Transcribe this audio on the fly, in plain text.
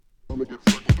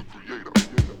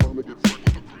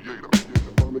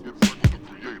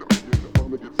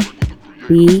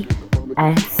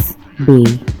BSB.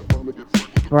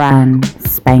 Brand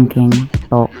spanking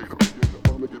bulk.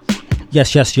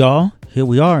 Yes, y'all. Here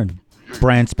we are in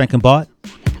brand spanking bought.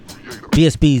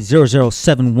 BSB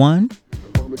 0071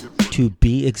 to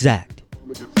be exact.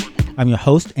 I'm your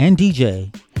host and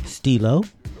DJ, Stilo.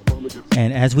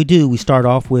 And as we do, we start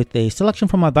off with a selection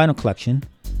from my vinyl collection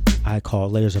I call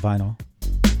Layers of Vinyl.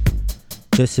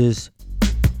 This is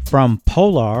from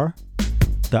Polar,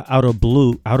 the Out of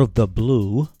the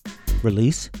Blue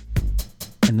release.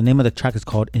 And the name of the track is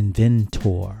called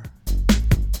Inventor.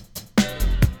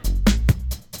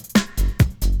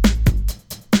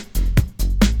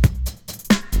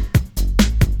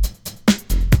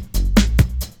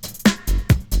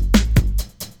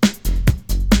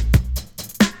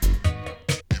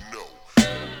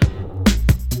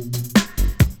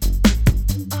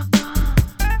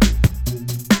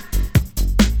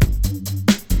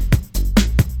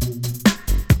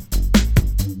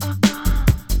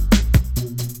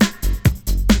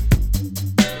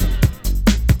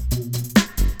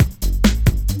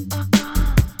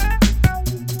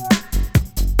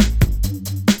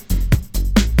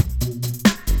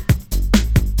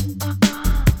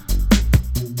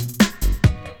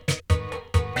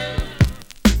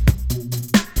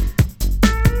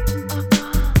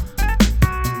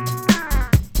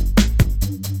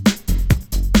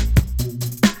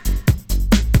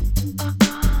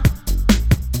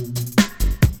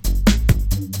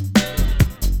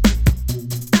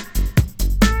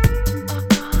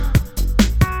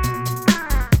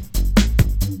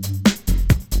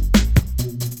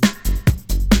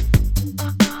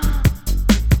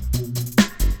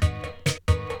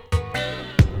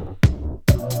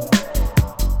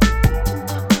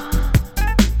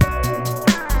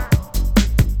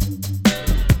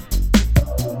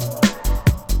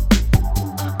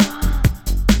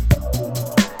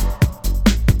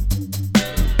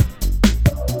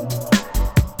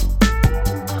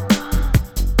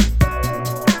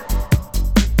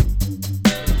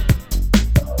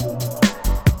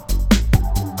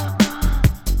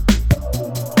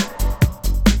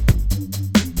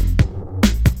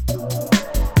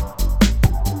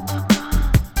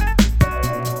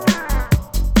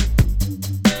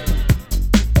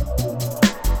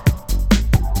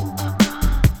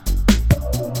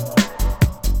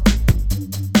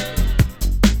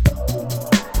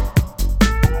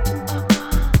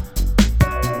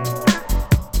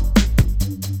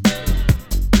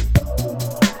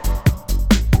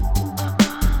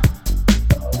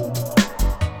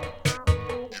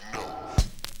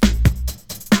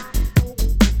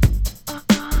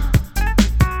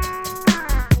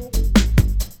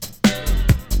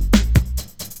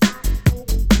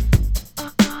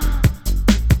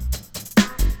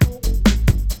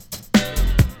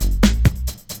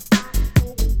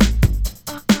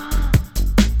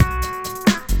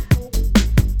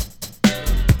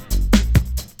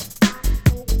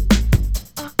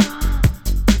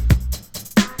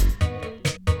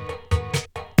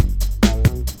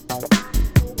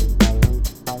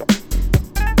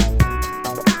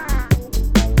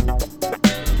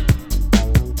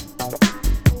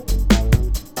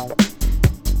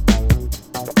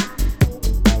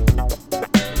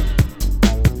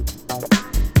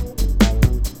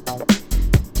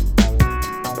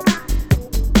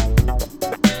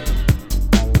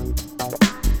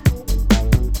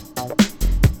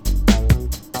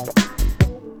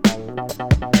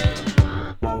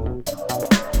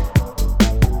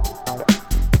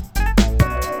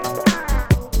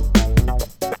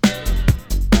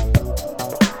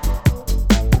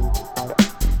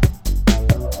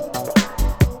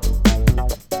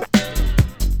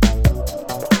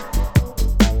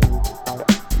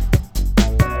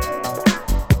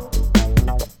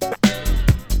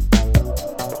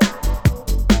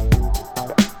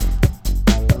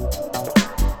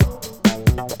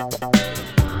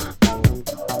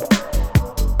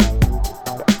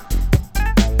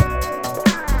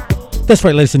 That's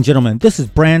right, ladies and gentlemen. This is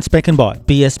brand spanking bought,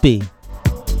 BSB.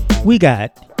 We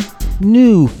got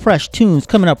new, fresh tunes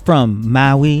coming up from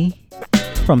Maui,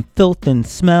 from Filth and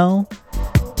Smell,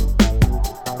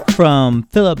 from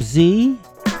Philip Z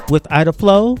with Ida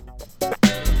Flow,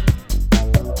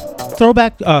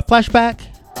 throwback, flashback,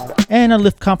 and a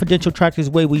Lift Confidential track is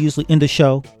the way we usually end the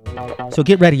show. So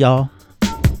get ready, y'all.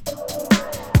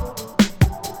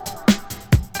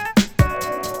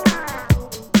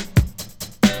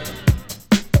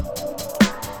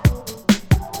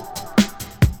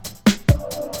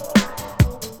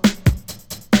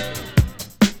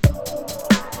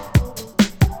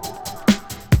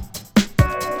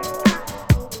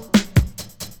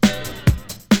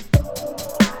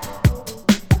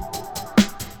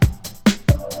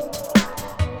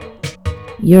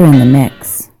 You're in the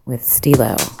mix with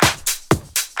Stilo.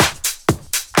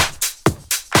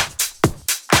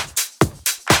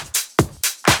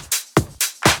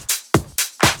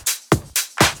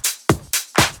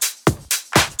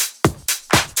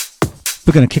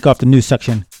 We're going to kick off the news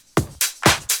section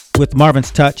with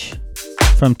Marvin's Touch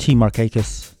from T.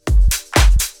 Markakis.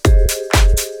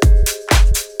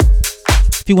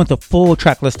 If you want the full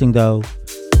track listing, though,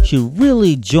 you should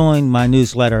really join my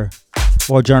newsletter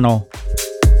or journal,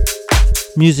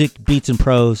 Music, Beats, and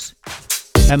Prose,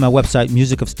 at my website,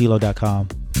 musicofstilo.com.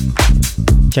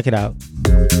 Check it out.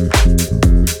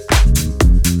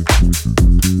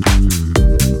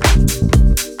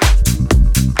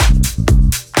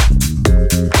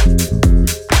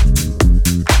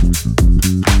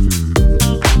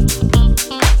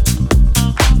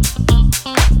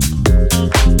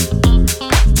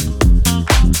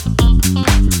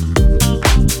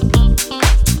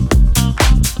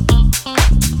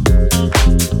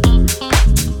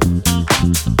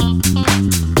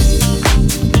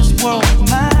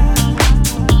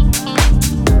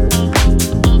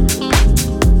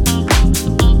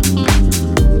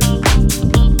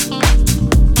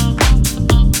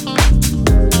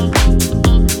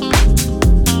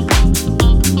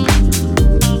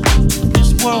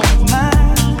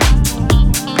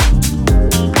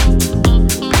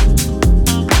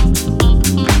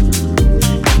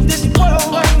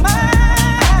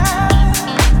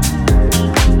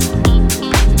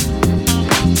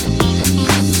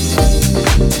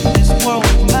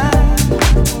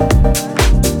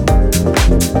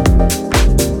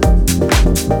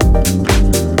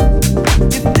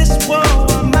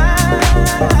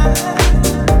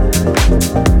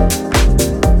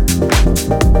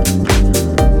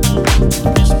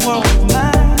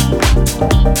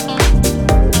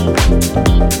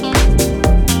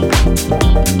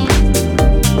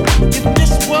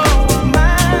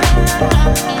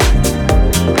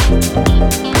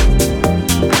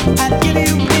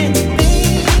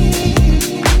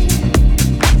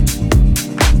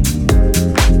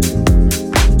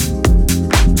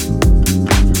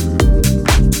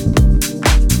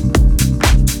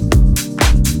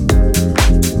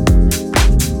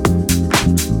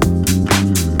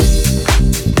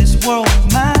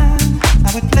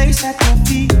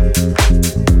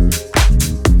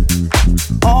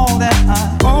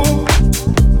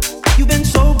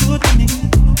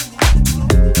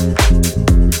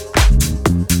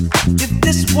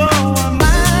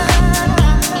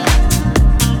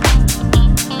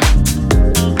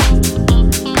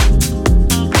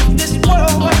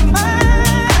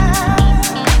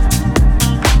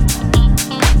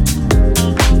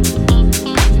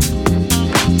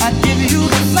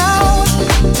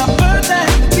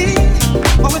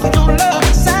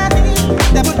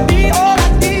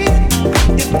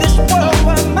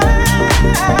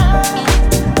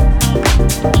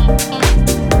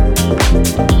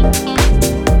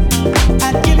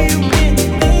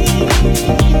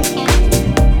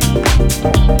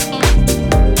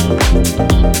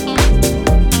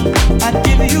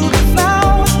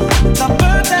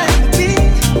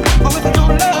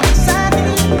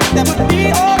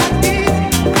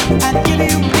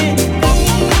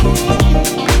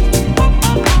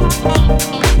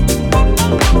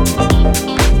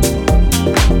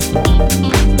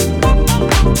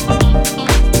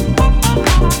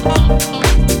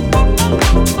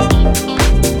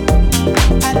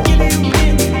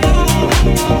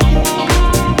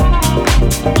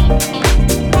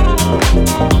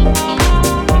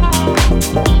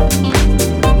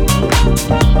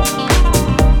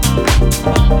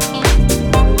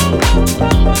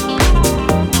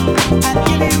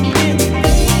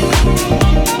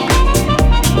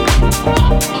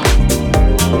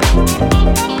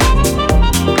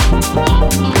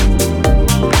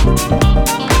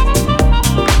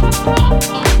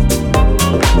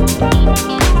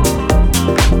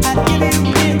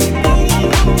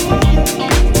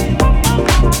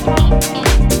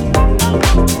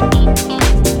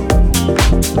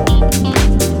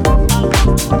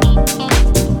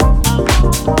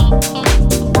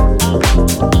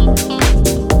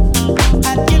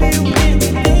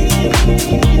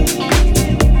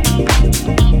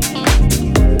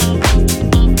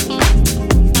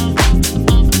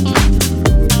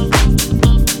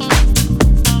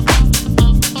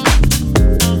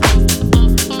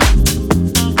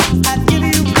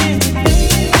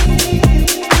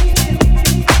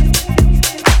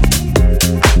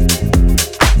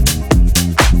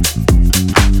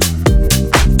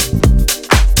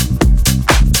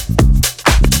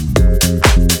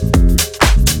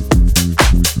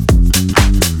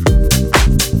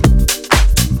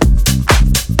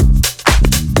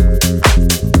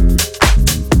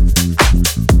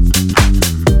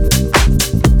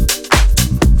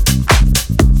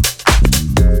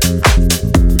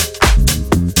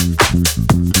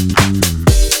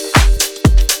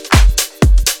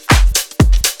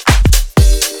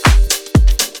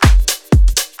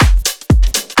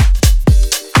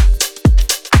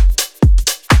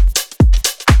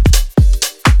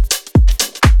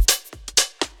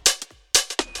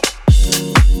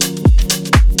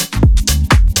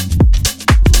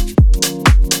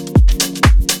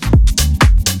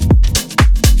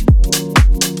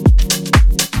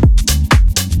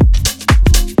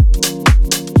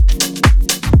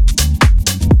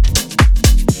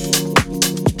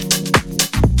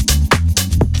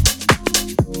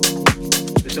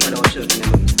 sommes à la recherche d'une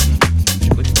homme.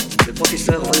 J'écoute. Le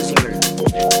professeur Von Simmel.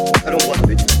 Allons droit au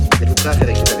but. Êtes-vous prêt à faire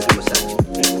équipe avec le Mossad?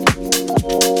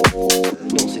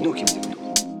 Non, c'est nous qui vous écoutons.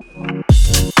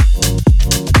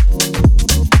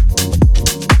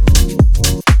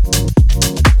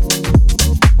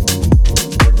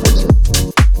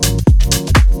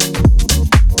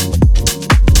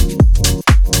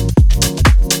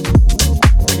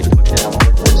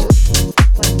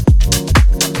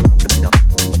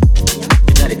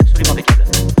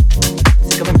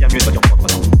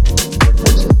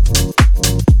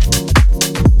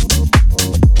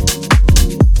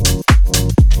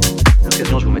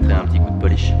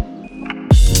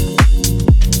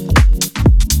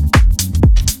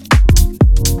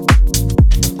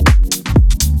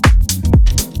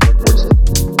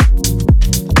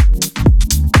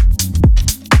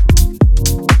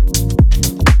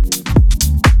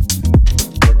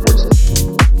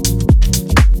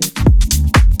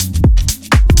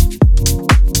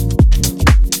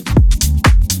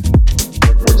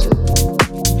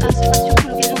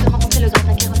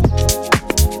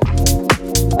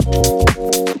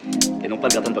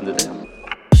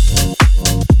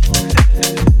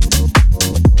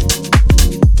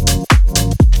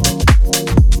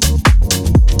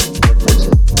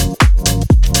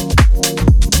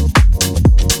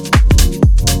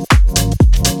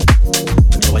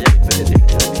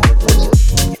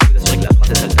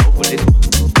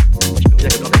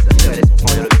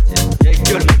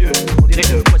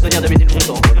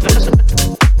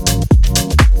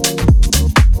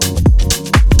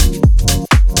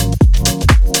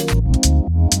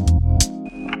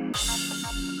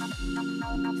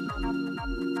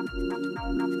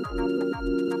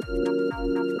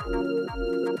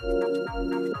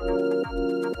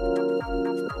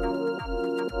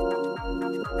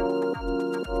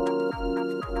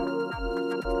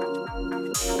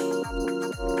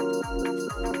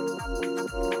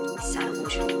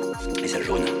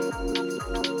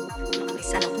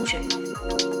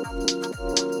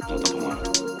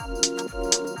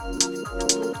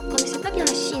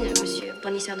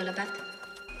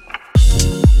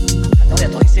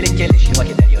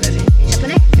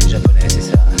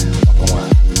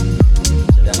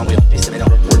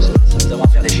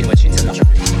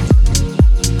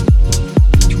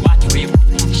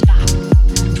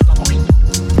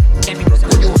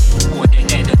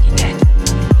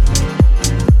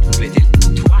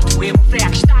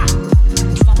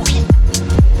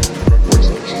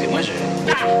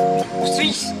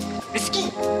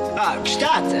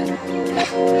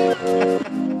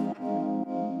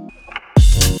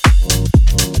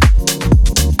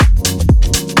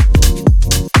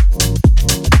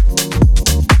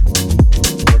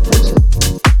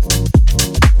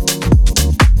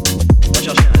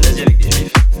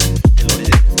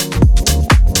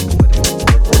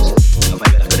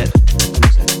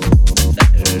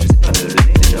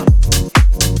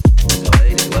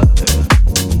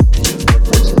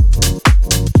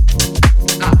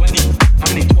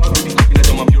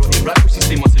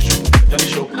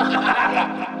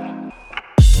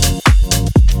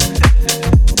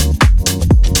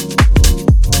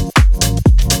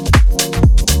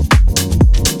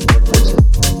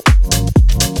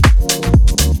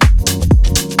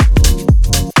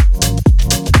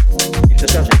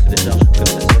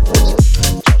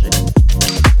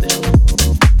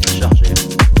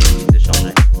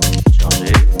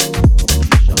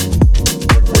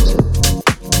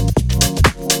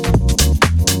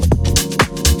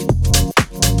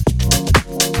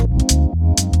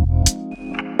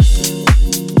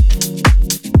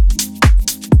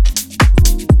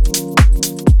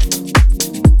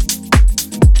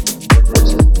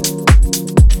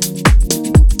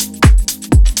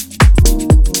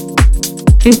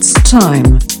 It's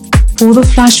time for the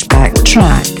flashback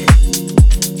track.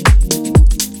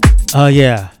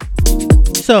 Yeah.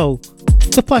 So,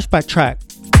 the flashback track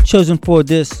chosen for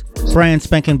this brand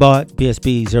spanking bought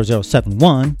BSB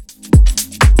 0071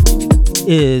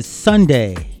 is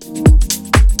Sunday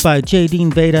by J.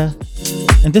 Dean Veda,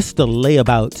 and this is the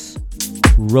Layabouts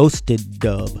Roasted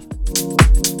Dub.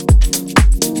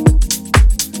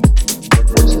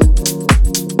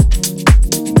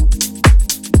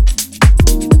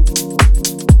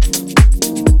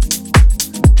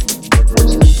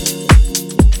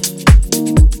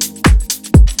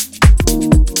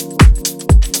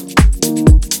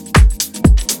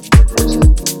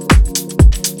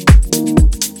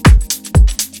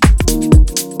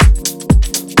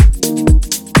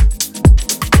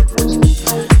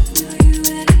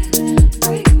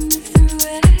 Bring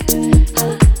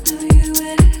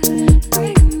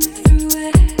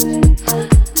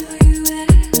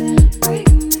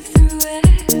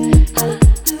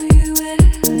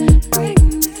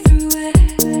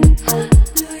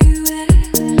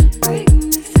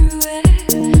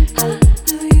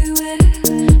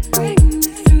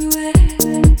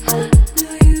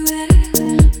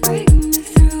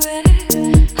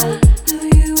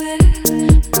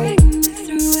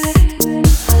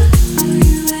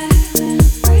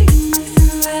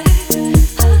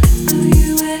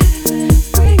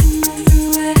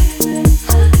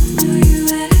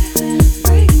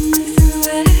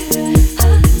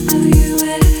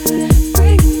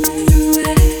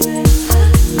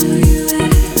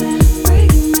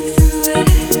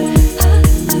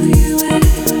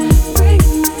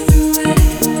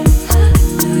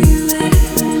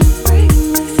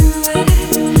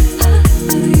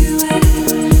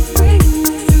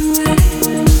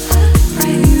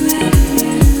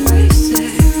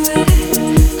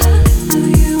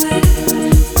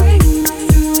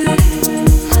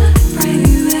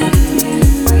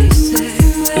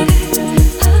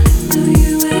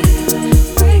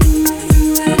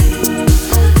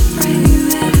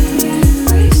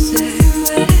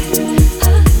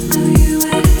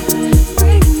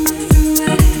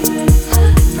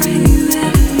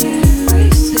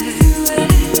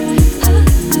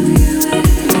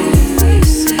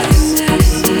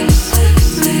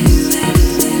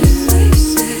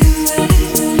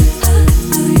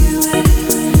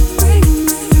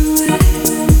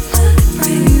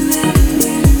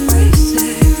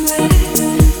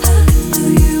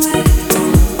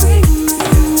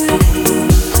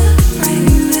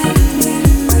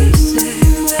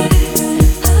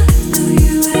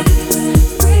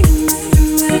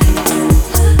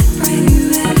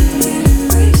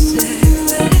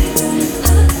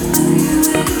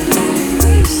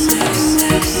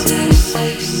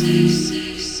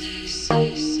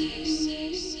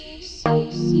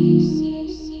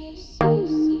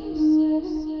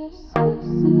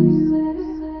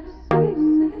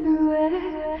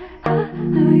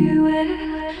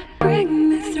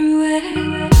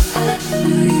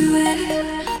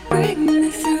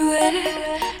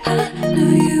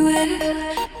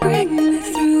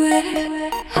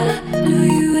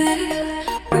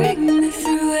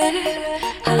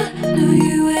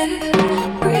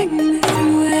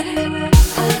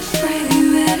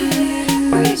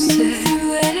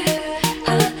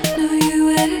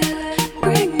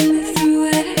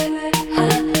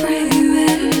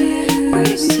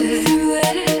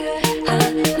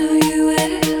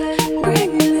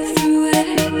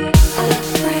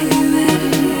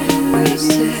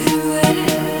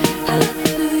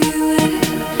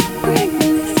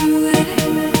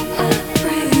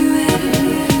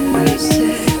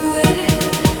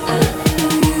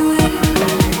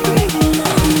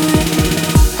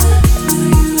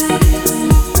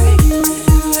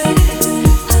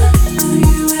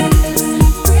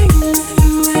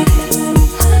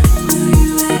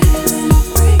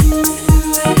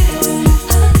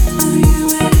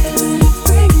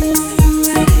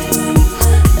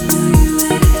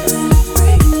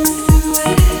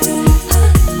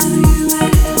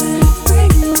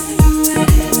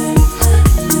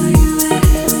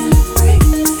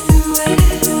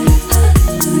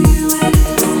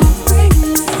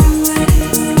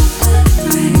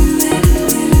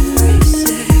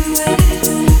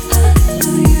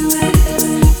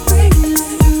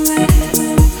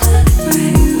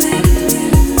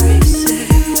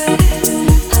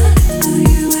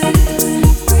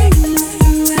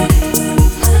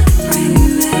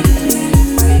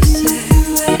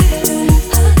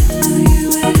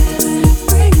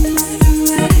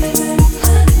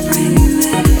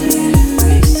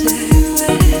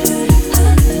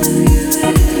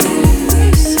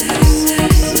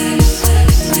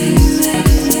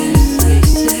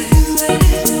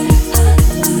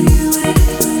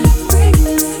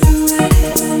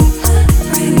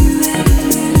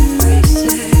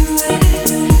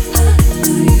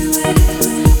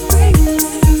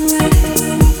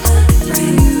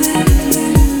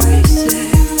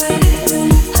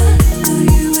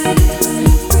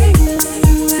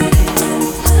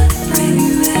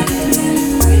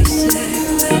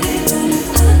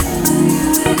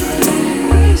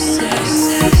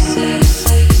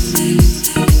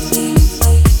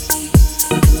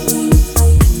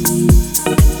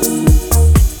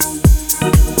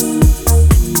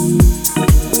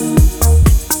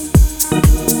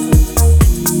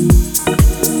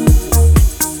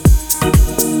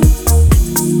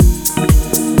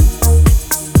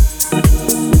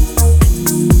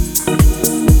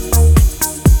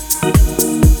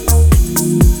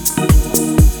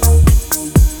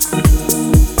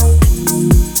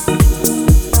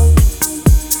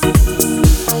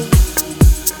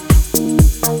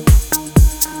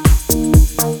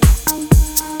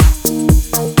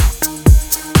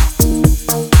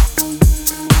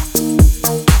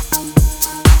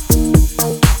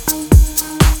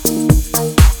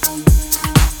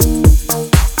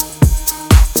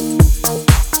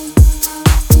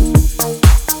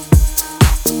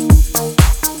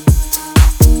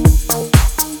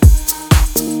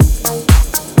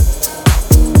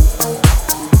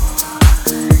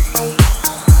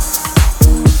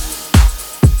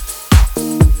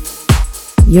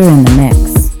You're in the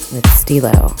mix with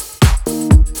Stilo.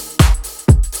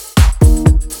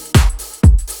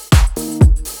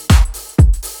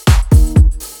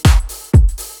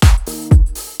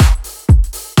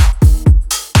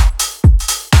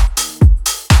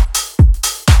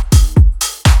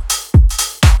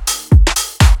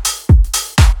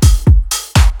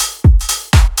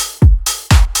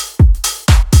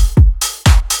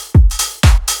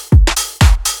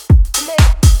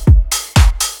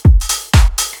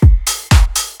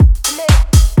 Come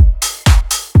on.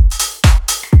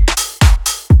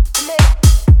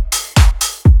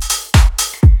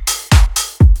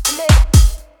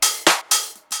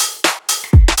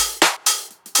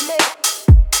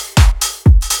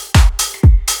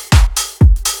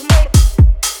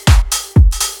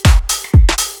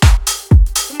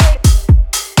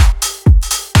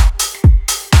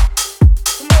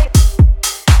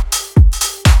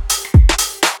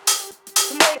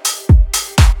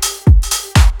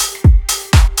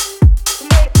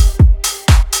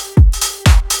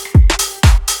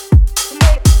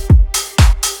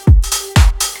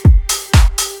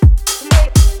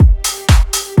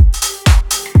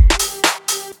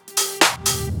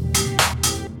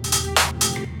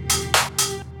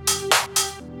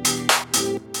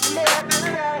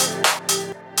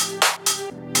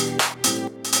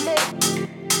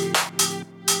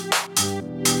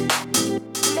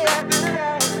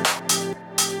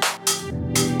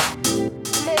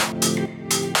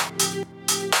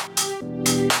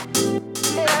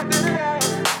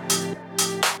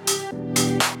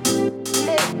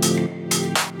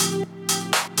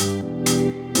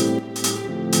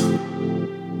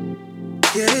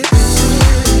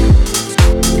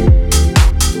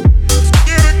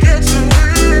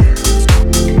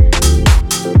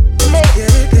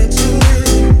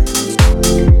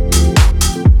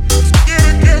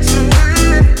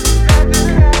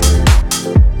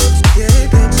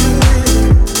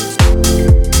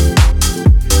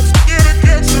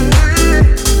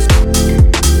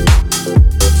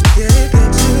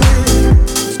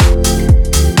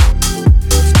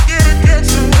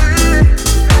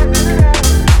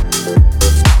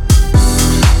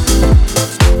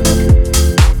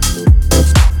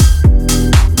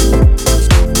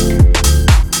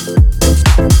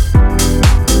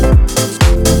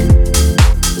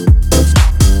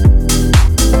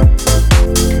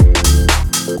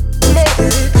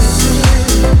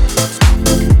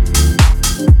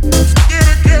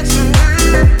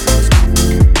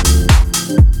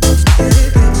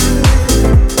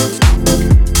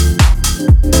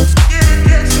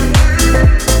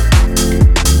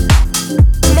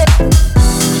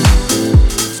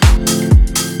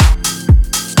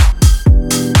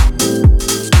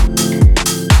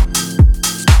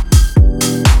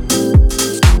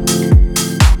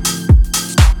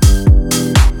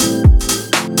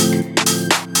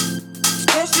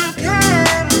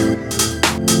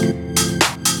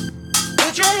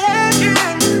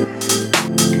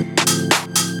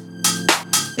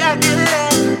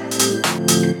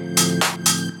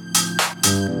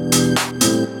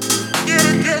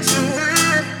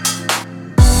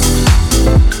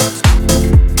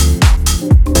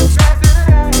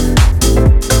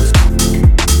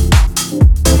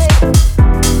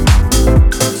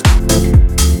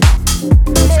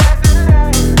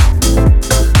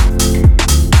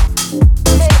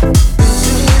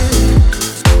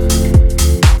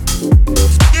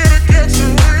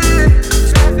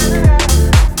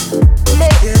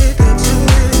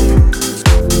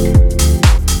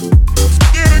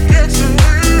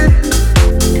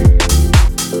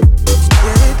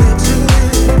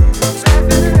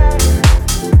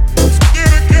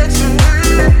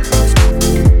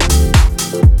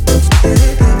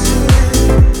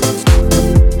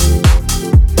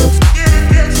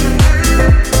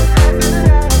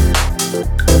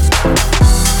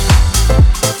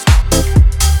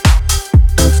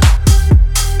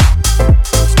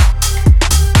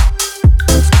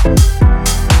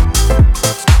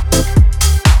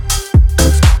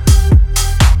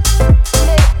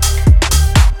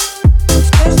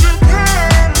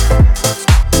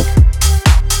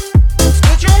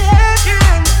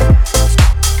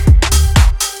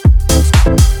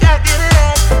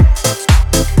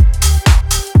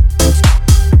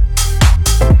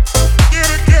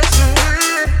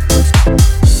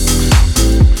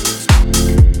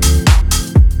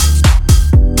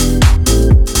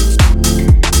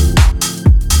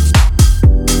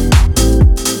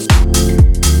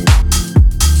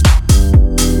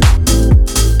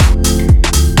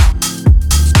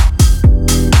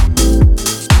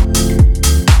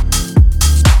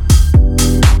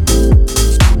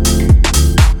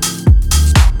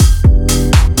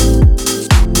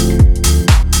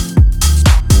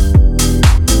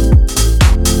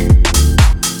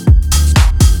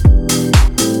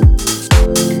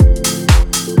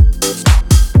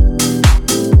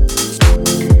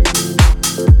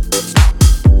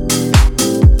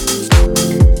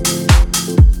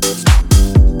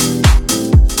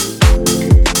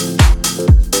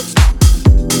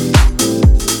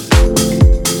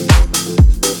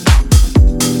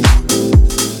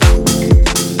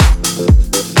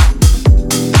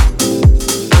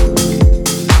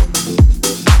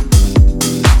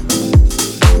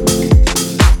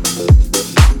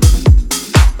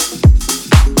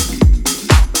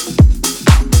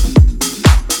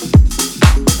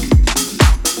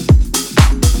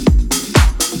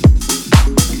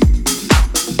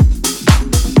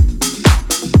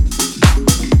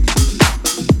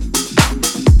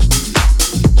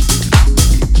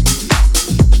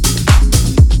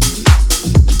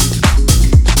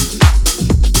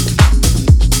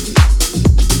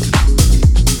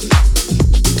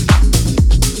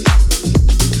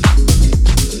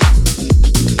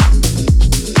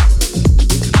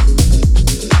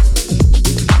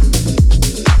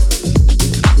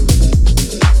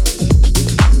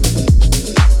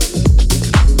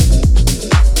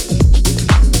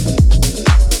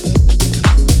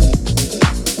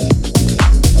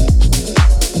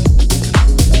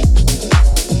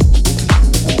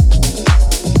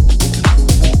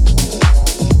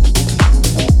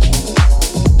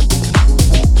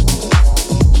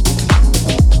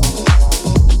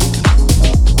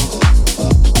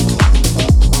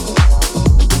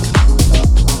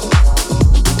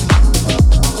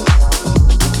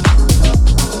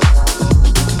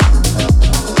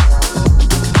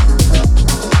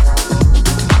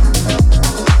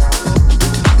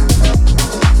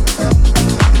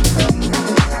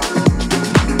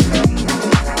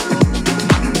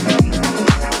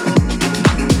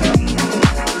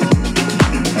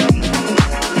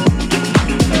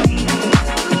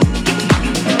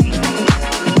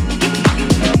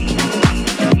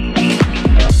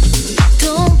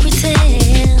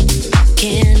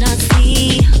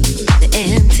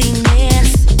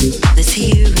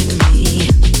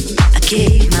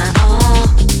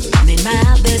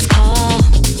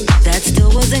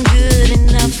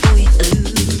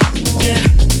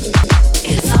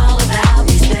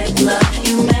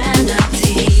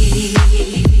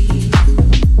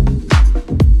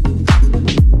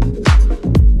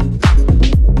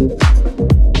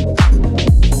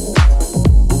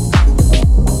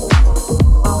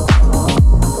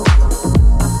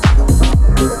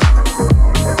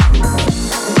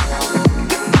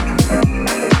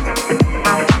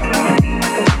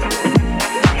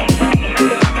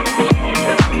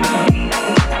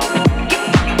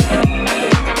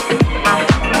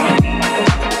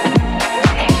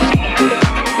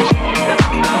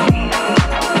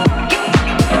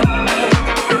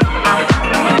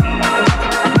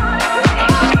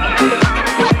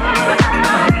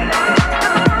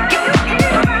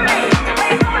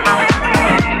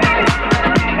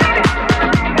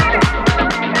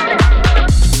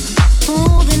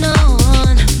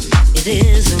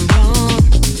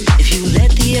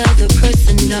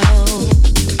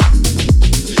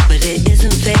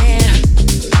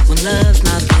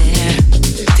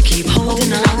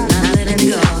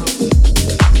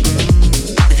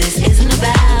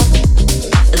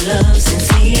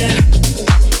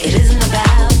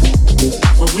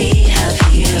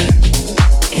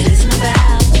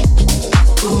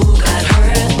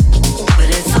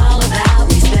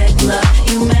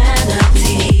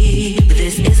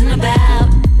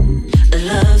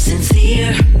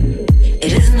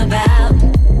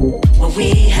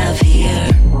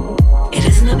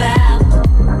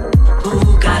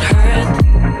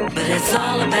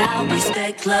 all about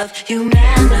respect, love,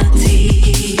 humanity.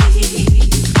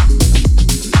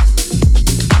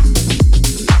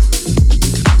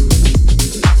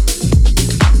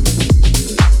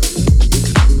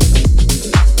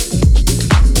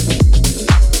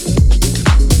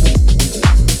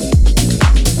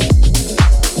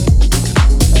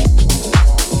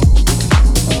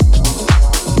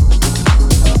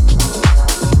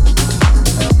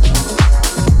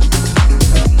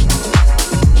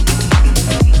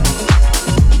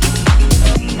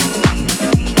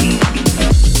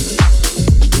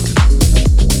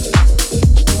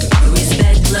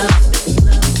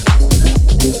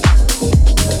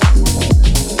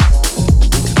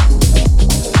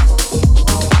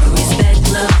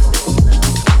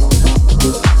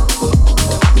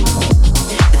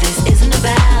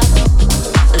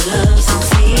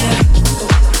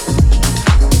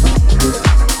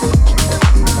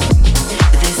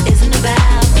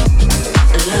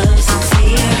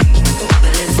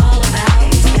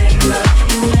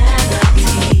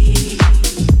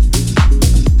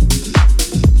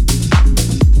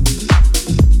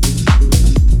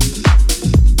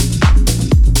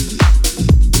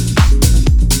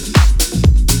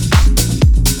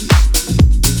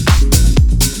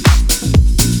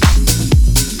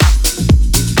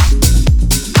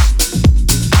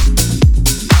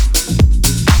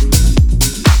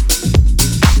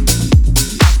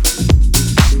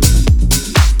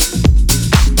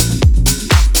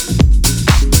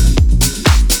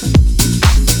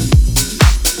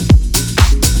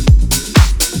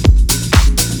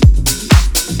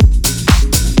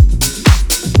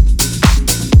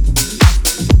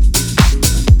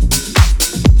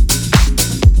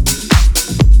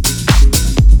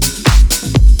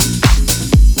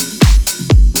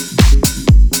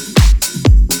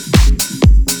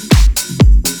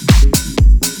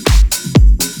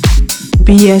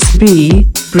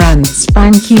 BSB, brand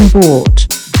spanking bought.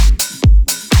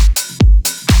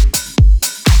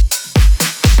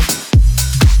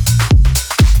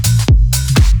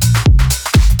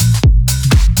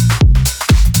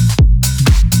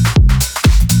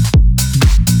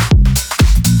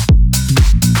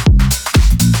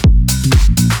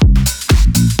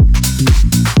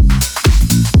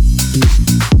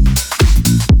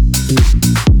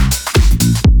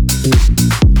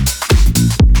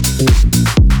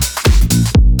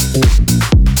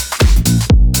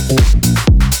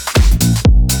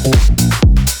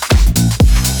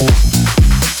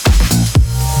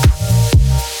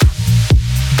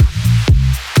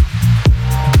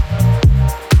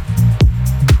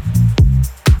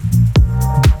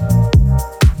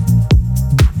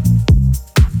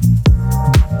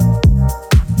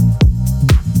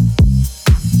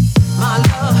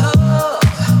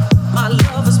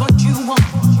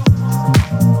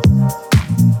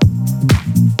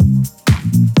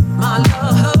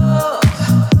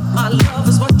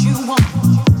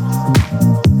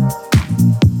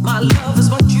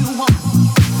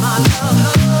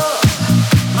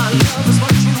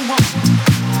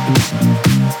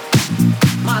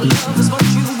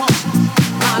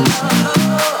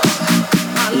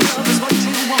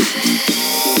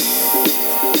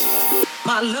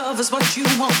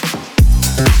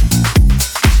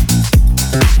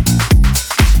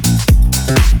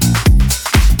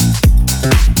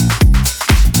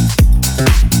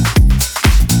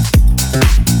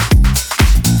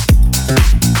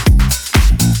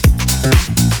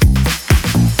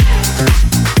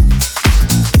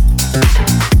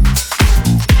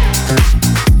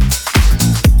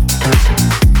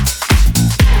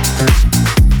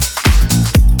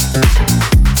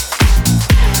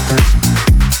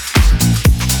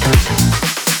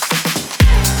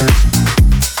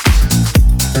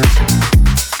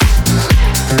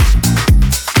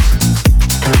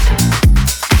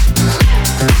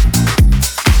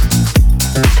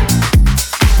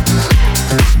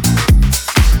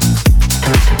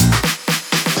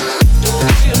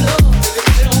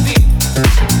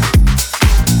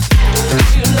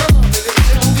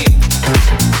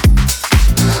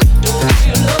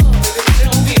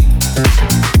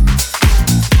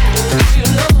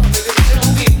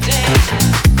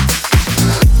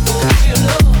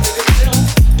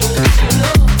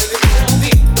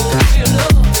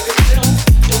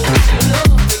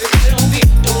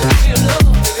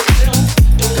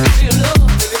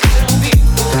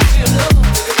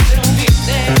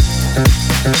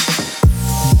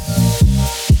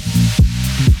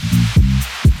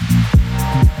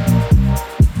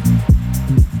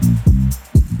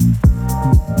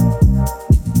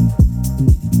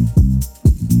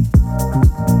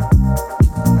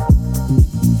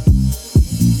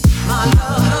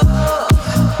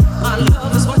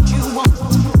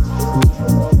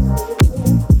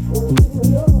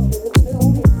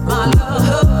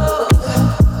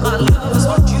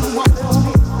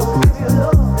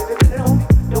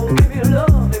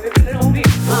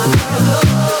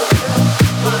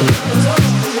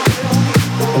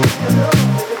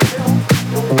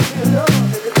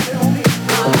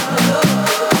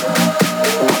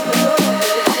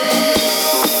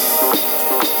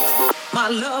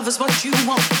 what you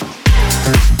want.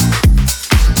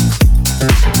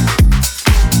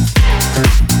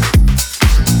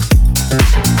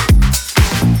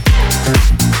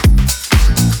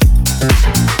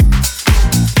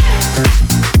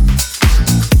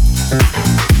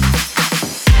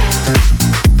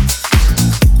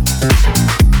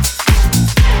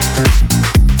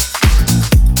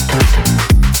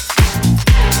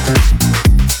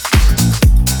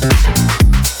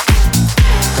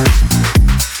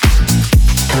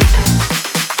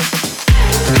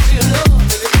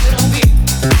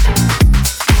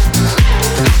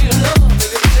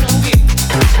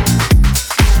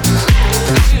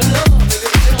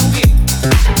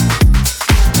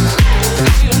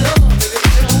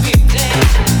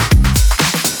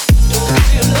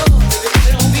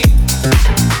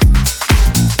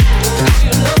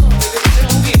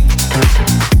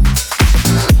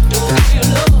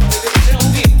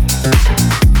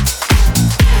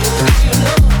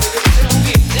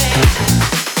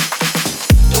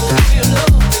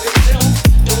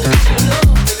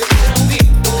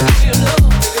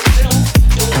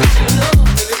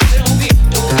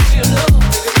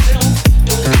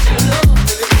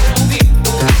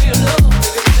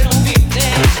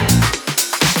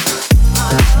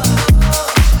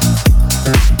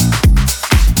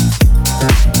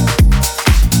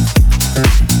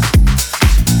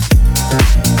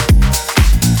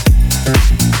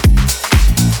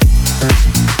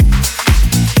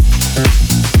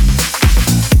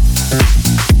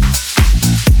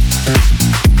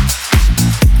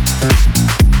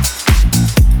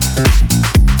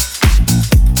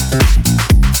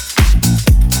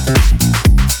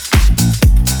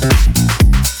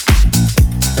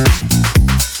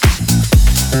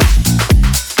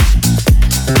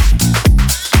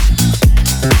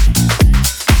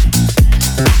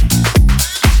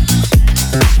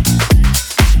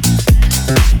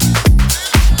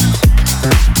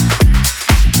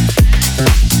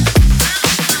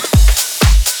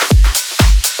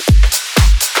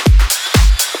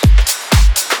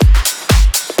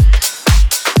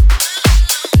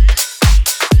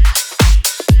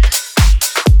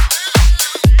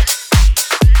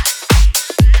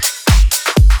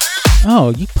 Oh,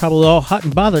 you probably all hot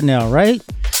and bothered now, right?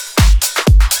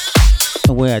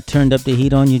 The way I turned up the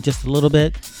heat on you just a little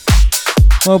bit.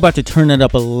 We're about to turn it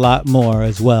up a lot more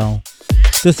as well.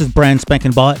 This is Brand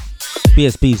Spanking Bought,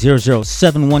 BSB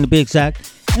 0071 to be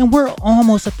exact, and we're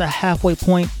almost at the halfway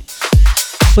point.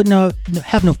 But no,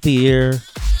 have no fear.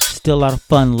 Still a lot of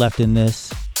fun left in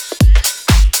this.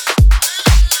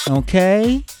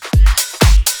 Okay?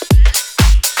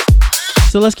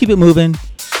 So let's keep it moving.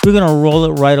 We're going to roll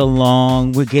it right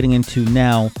along. We're getting into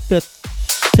now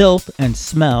Filth and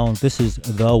Smell. This is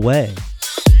The Way.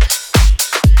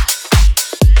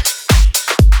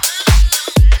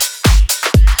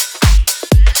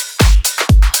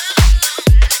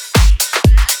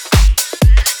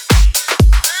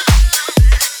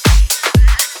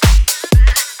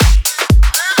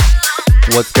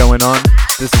 What's going on?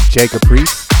 This is Jay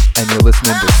Caprice, and you're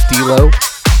listening to Stilo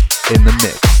in the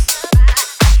Mix.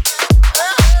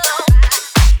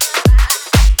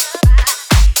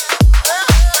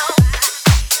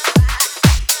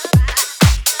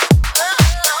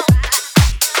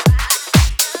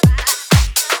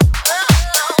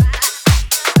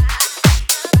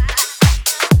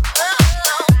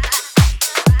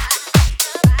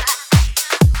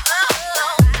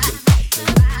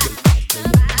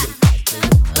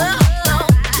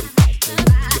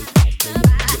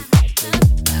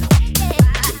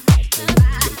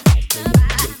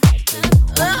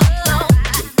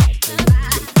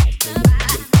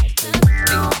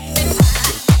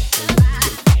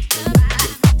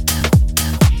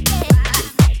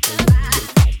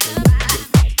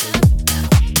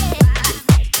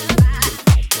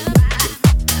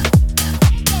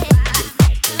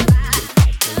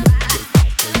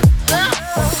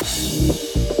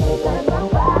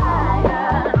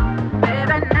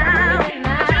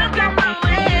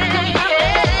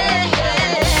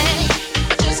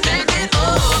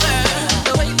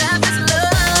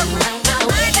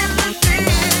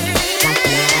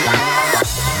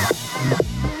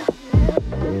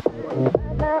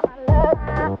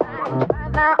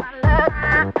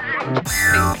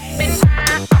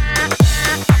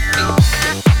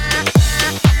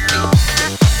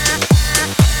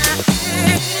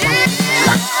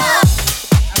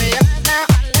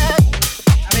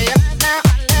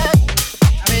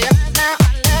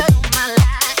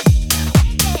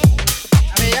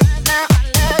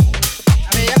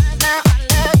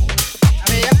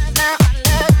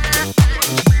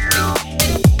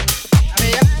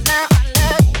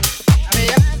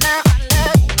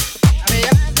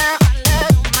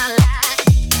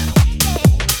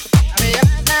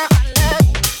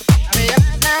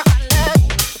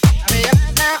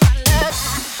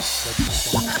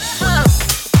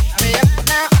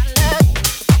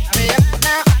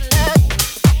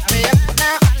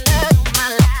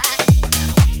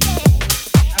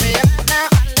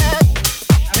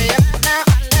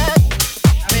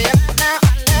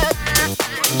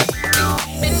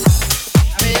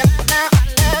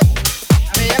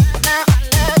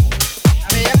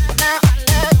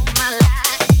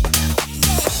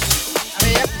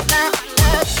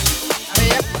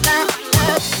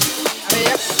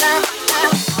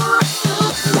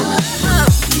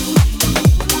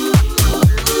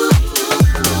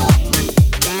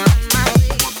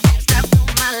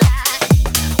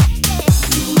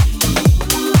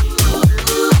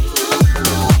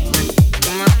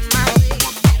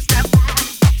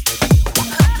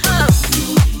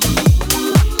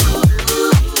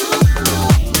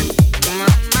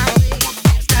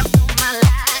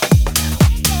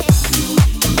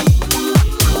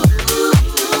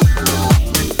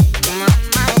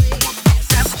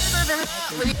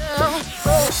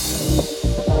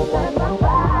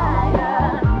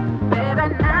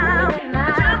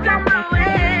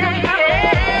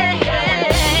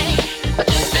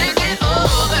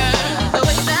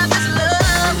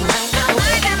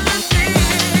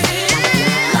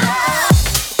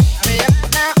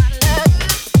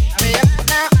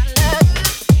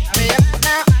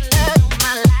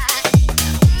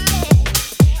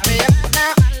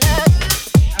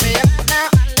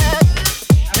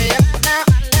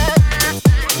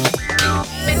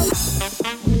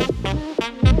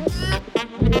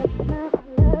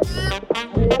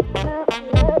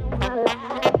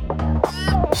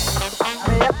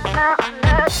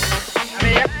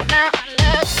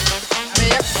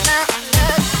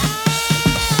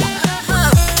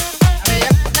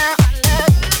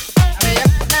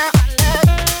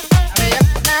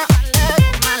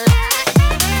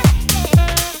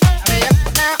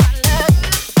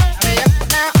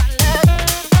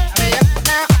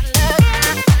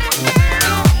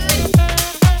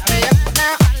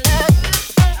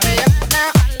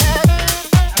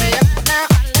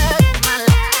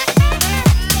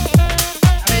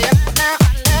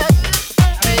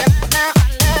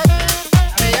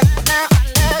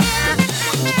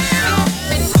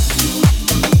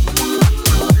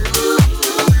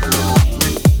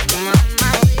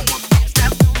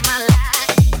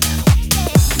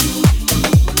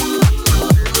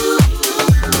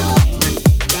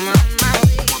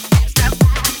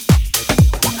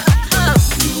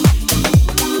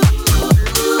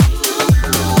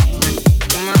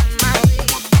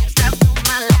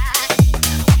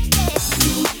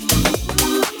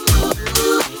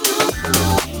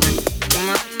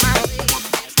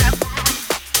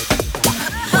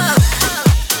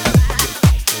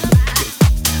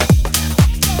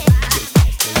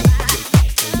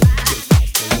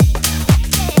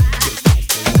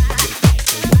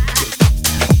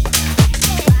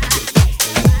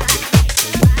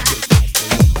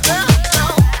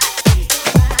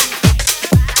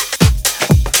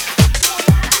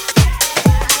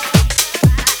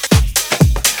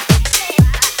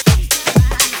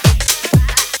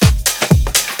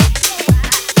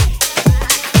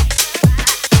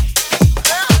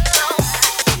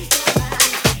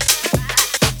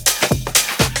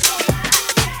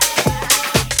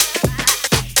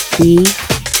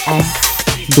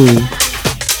 BSB.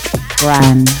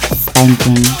 Brand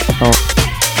spanking book.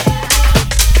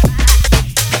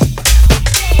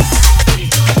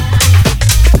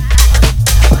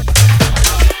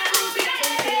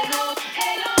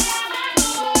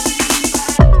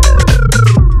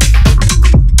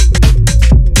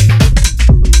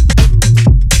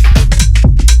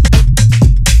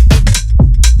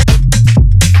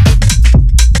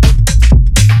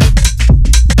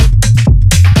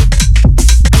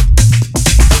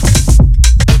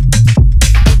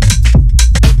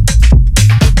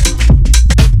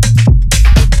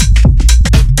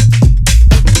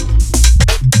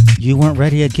 You weren't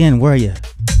ready again, were you?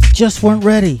 Just weren't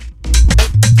ready.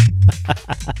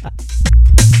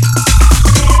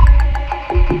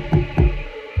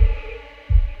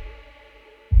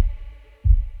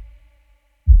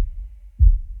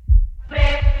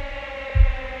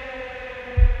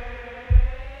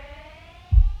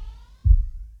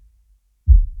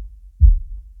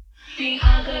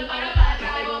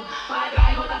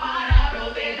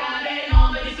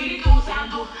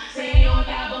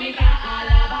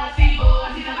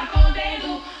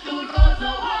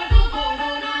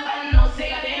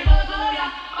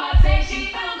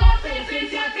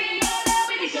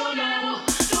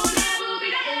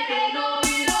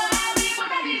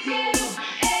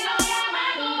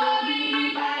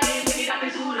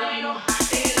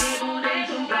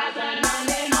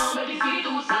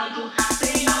 Santo,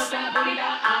 Señor, te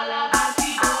bonita, alaba.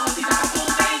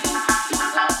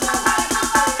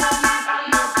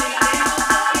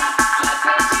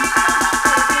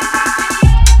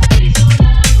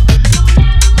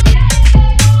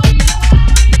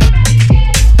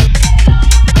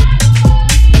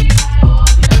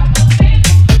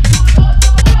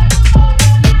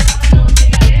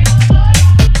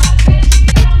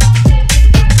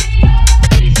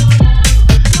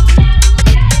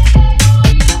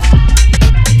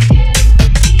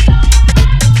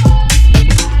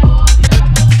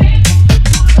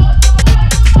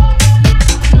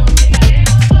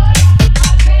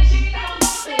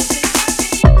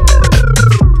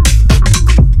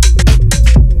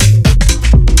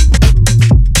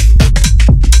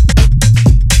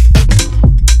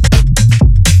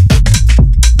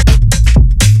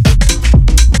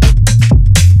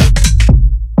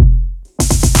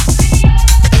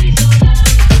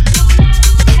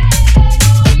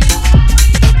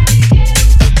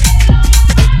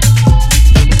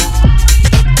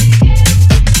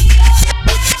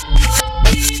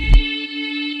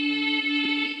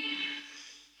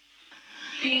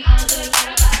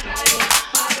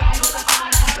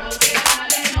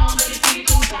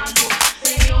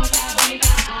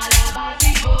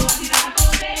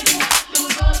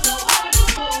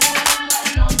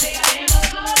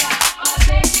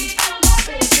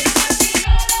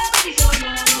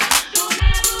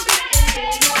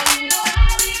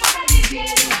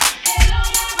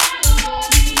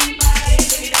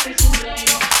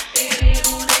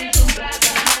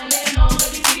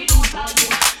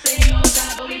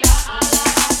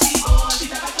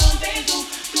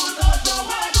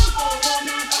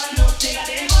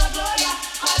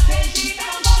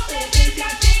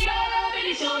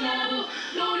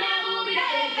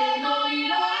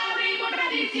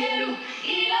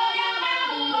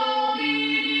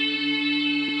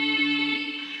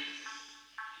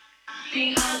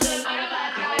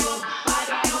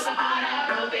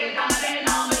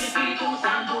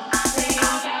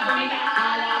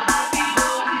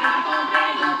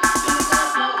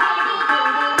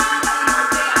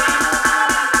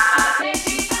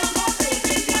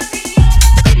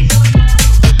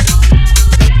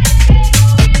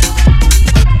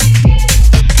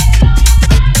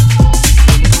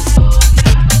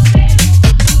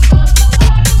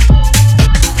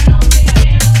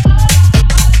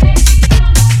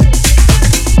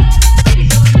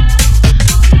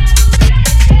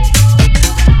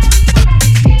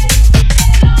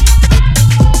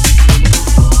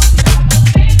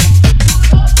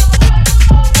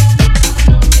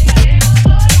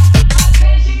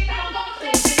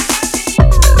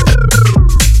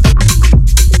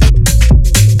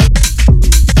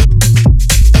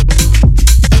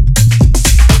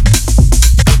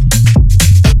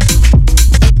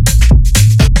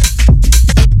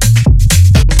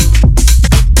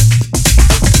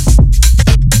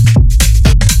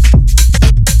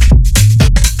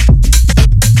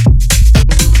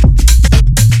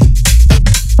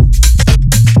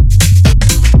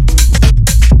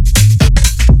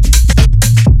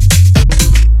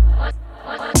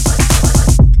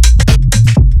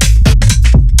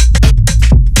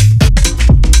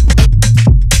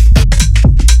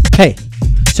 Hey,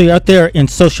 so you're out there in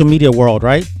social media world,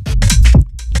 right?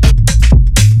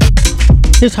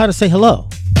 Here's how to say hello,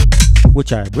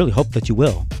 which I really hope that you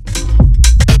will.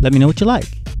 Let me know what you like.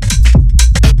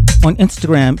 On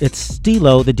Instagram, it's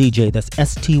Stylo the DJ. That's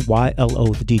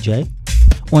STYLO the DJ.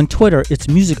 On Twitter, it's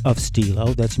Music of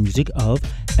Stylo. That's Music of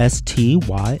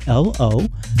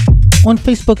STYLO. On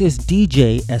Facebook is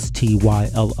DJ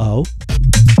STYLO.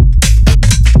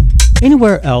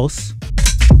 Anywhere else,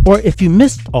 or if you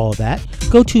missed all that,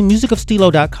 go to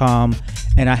musicofstylo.com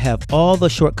and I have all the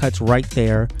shortcuts right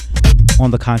there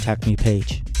on the Contact Me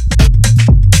page.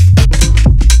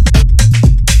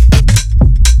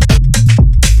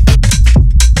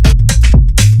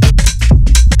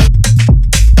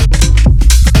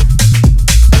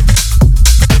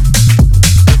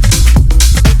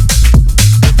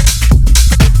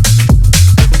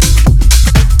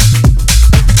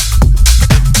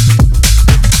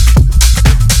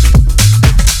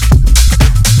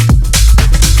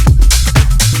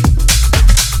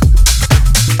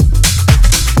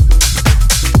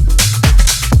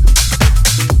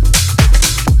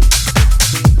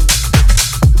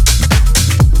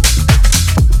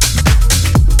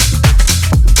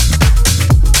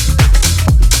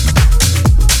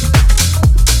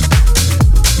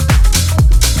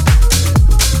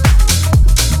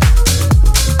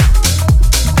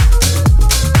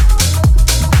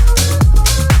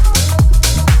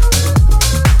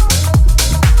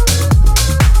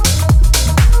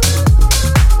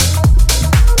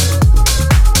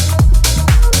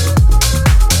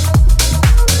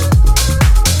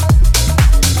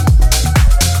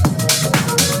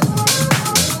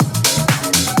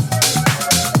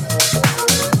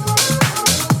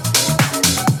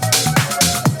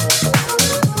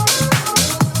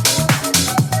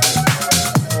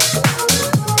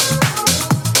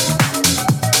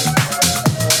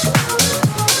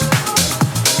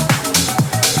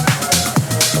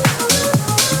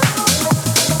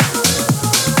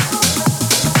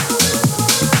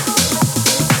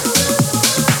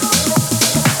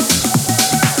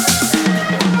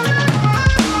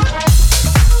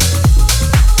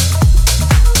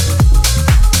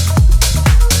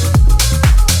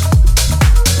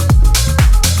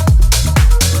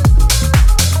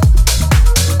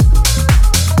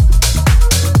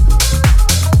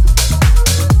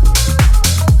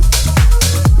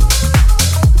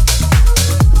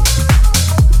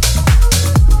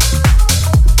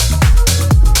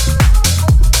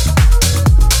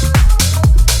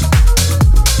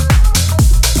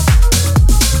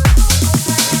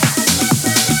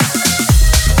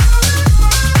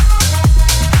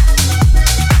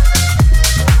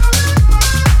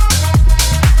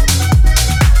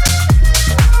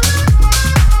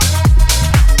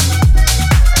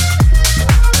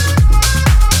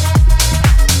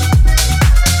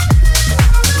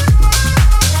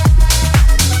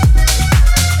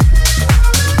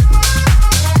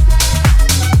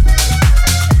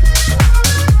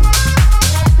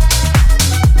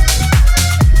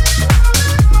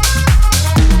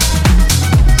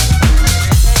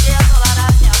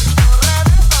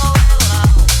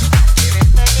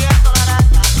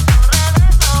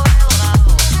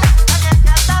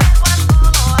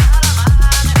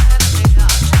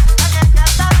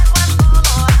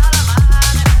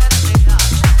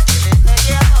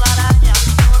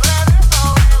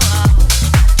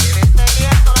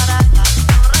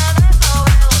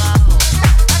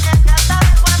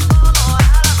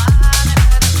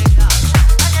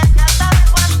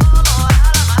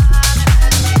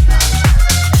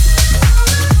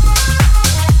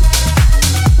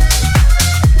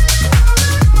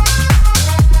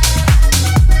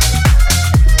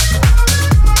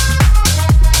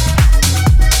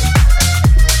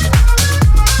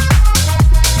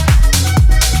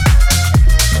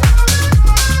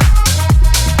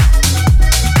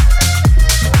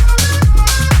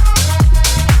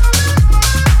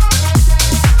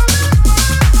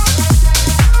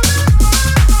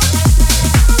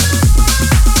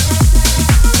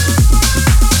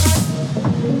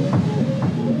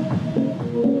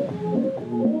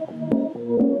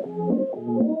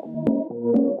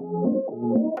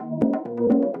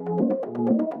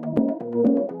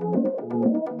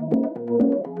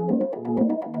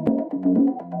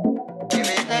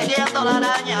 quieto la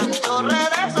araña, corre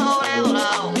de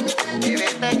sobredorado. Y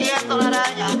viste quieto la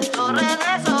araña, corre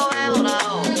de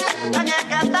sobredorado. Daña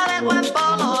cantar el buen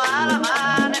polo al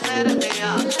amanecer el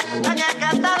día. Daña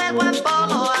cantar el buen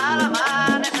polo al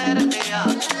amanecer el día.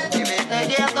 Y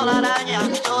viste quieto la araña,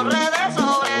 corre de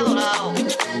sobredorado.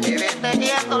 Y viste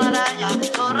quieto la araña,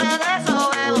 corre de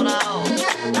sobredorado.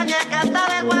 Daña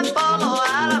cantar el buen polo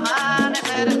al amanecer.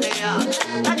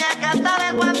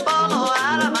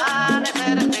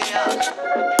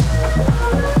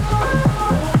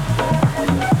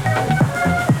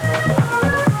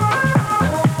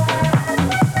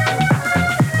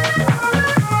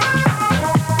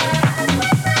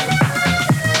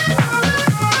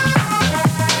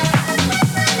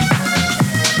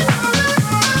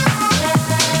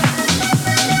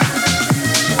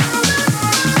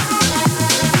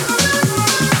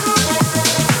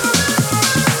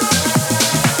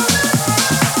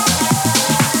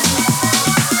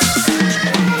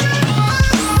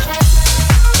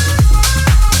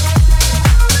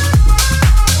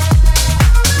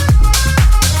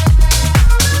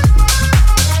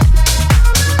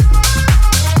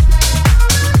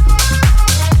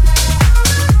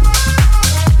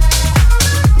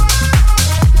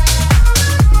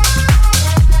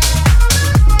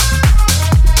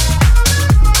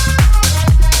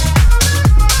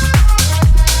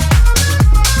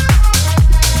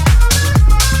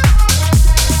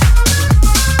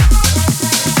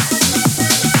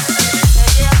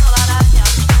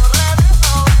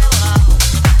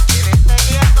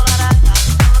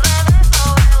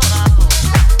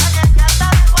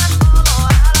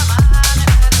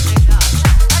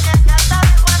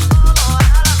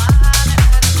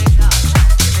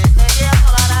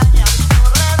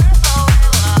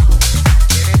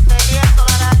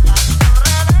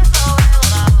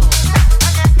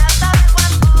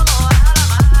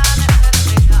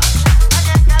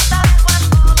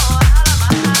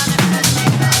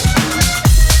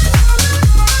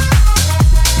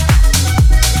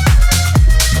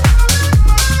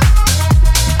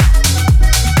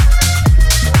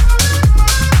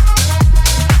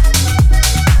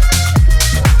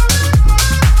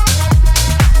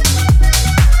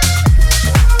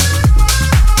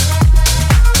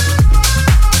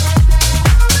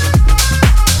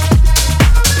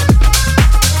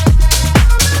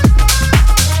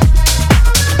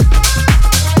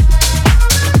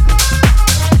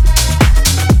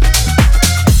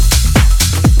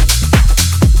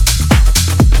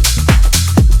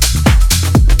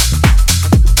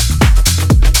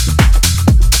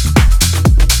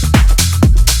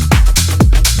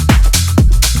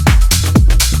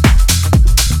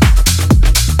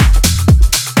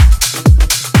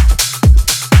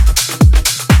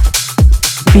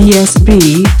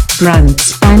 BSB, brand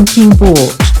spanking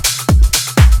bought.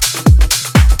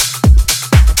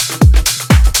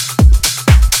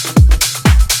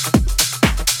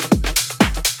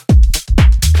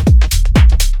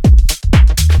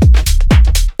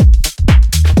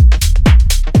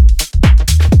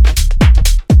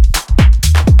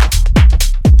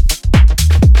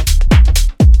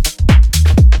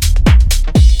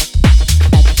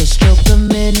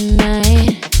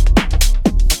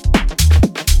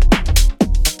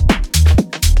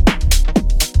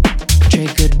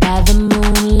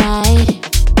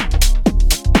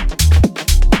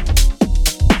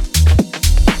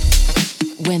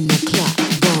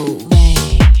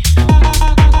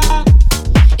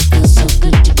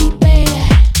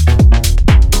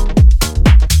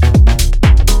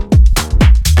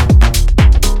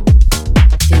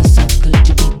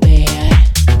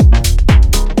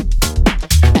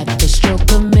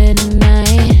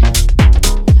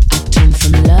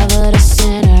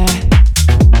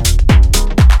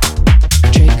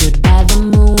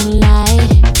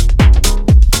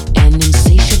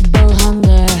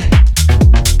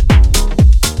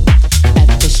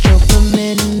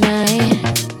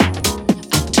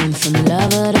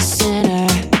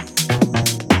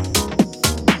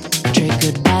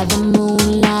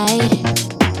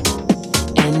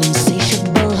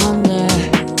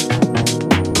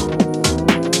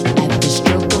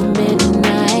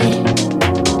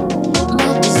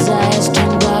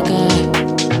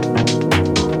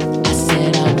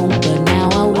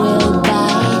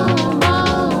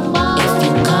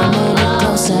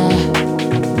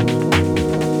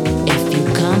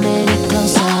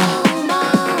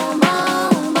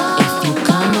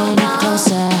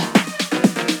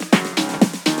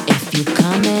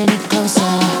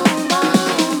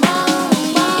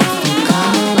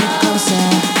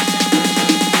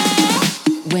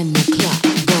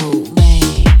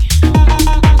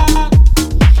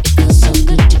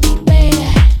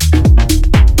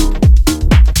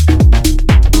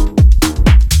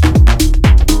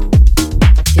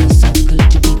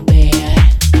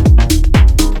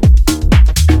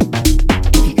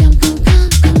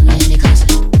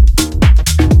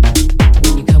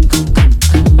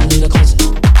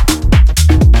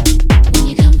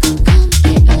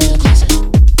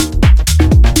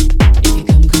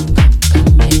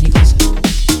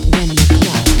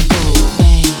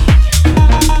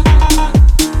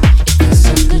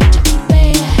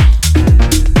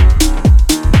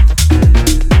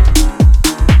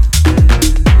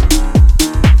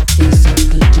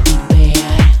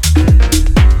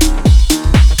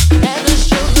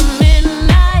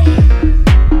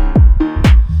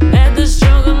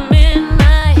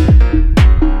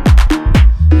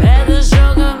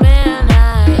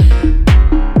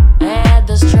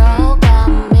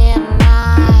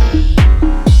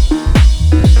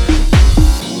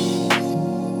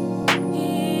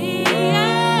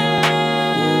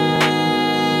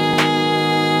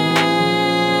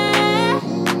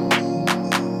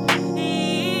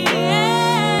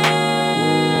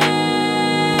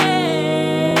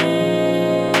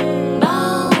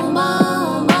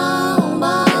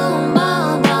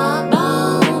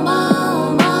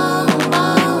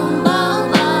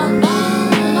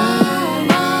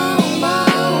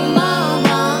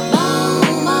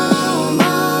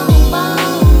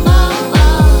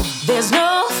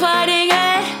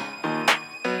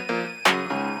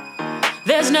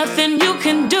 There's nothing you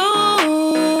can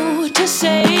do to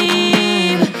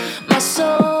save my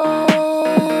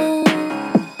soul.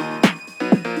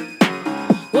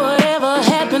 Whatever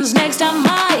happens next, I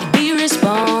might be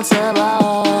responsible.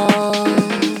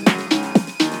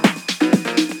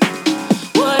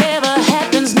 Whatever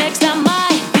happens next, I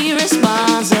might be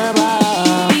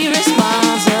responsible. Be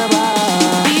responsible.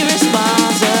 Be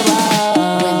responsible.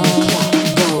 When the clock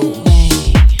goes bang,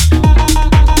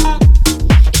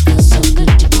 it feels so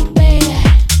good to be bad.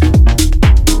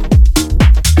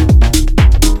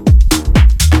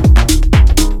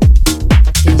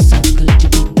 Feels so good to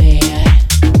be bad.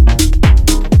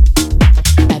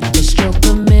 At the stroke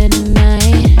of midnight.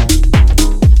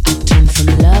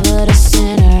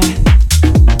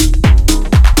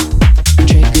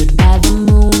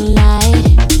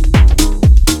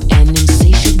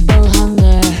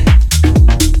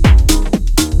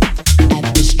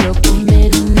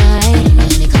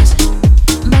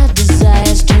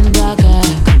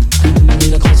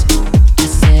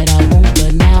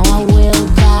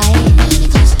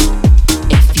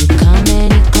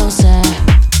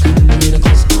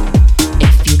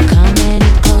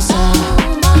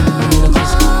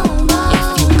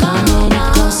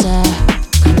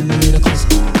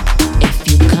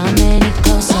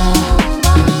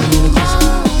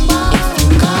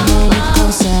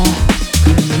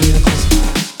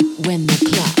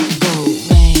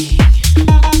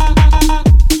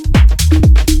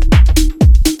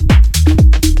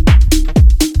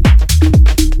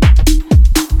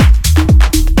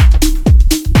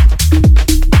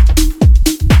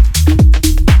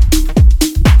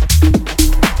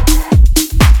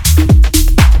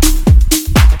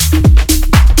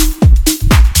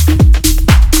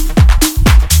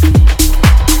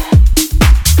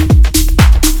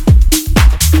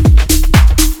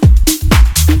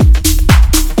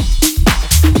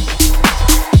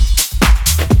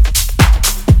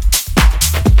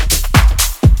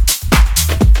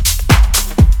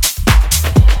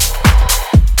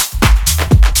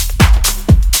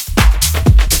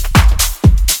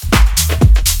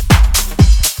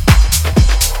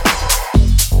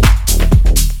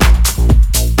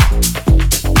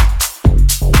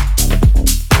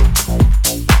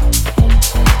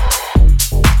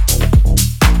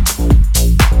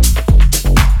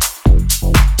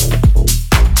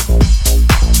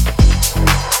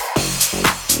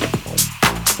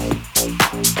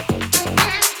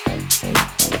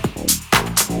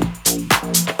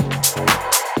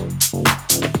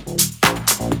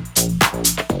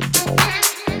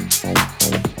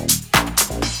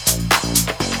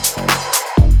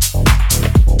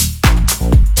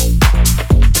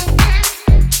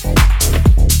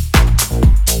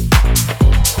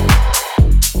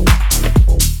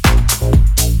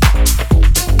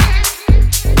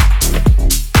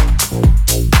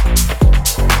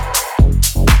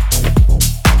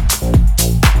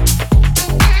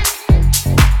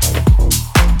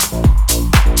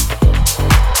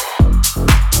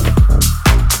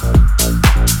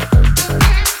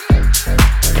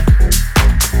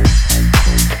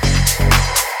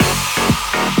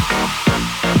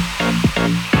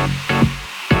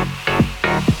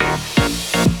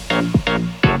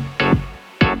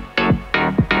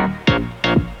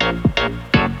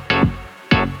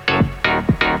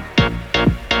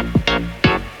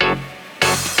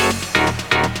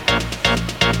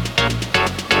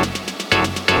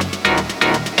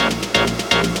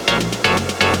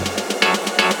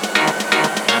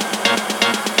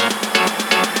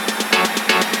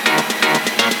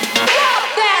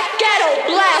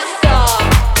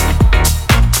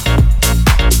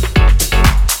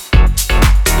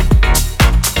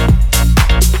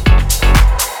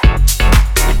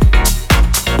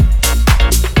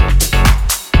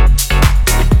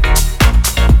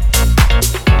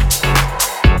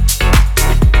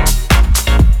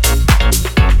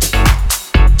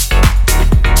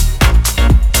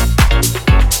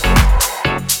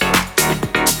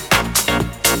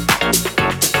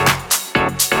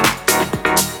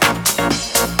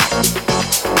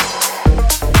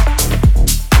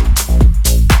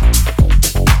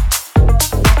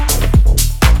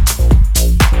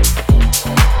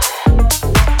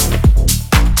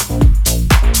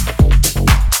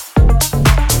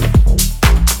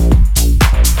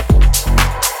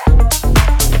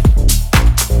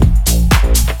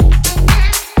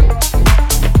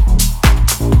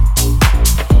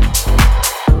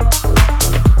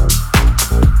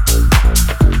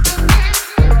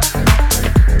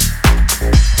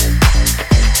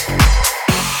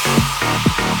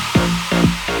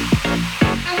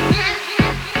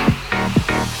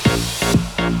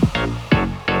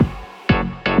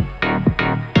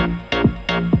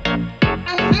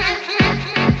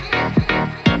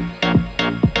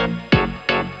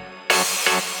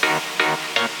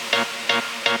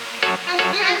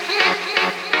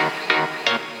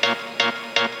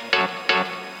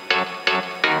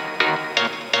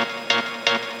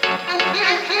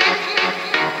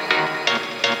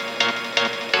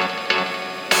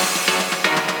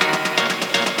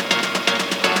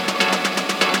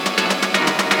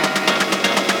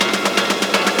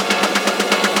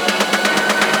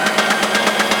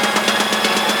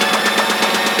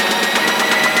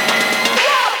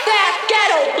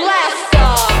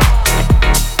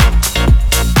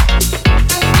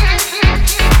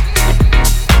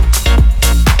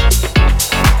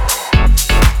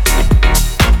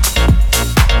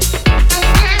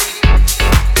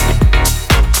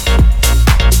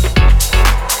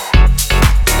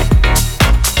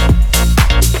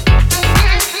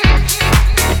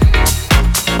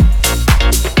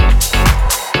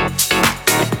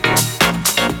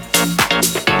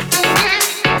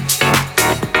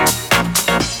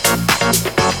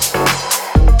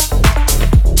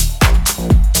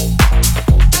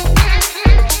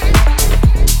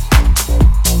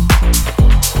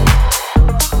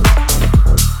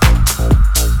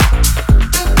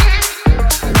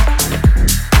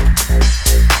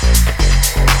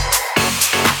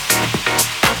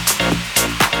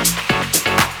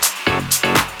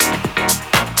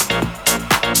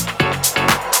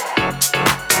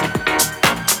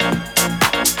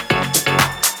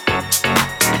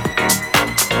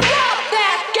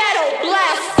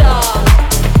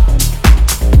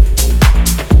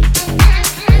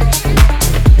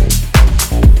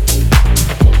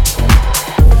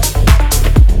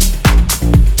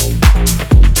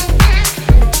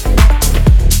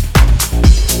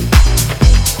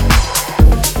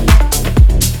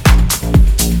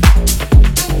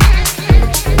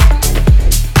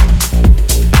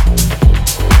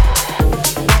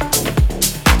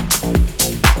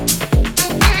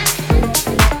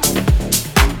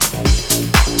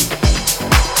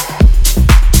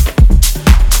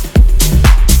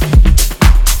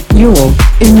 You're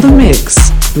in the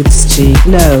mix with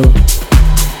Stilo.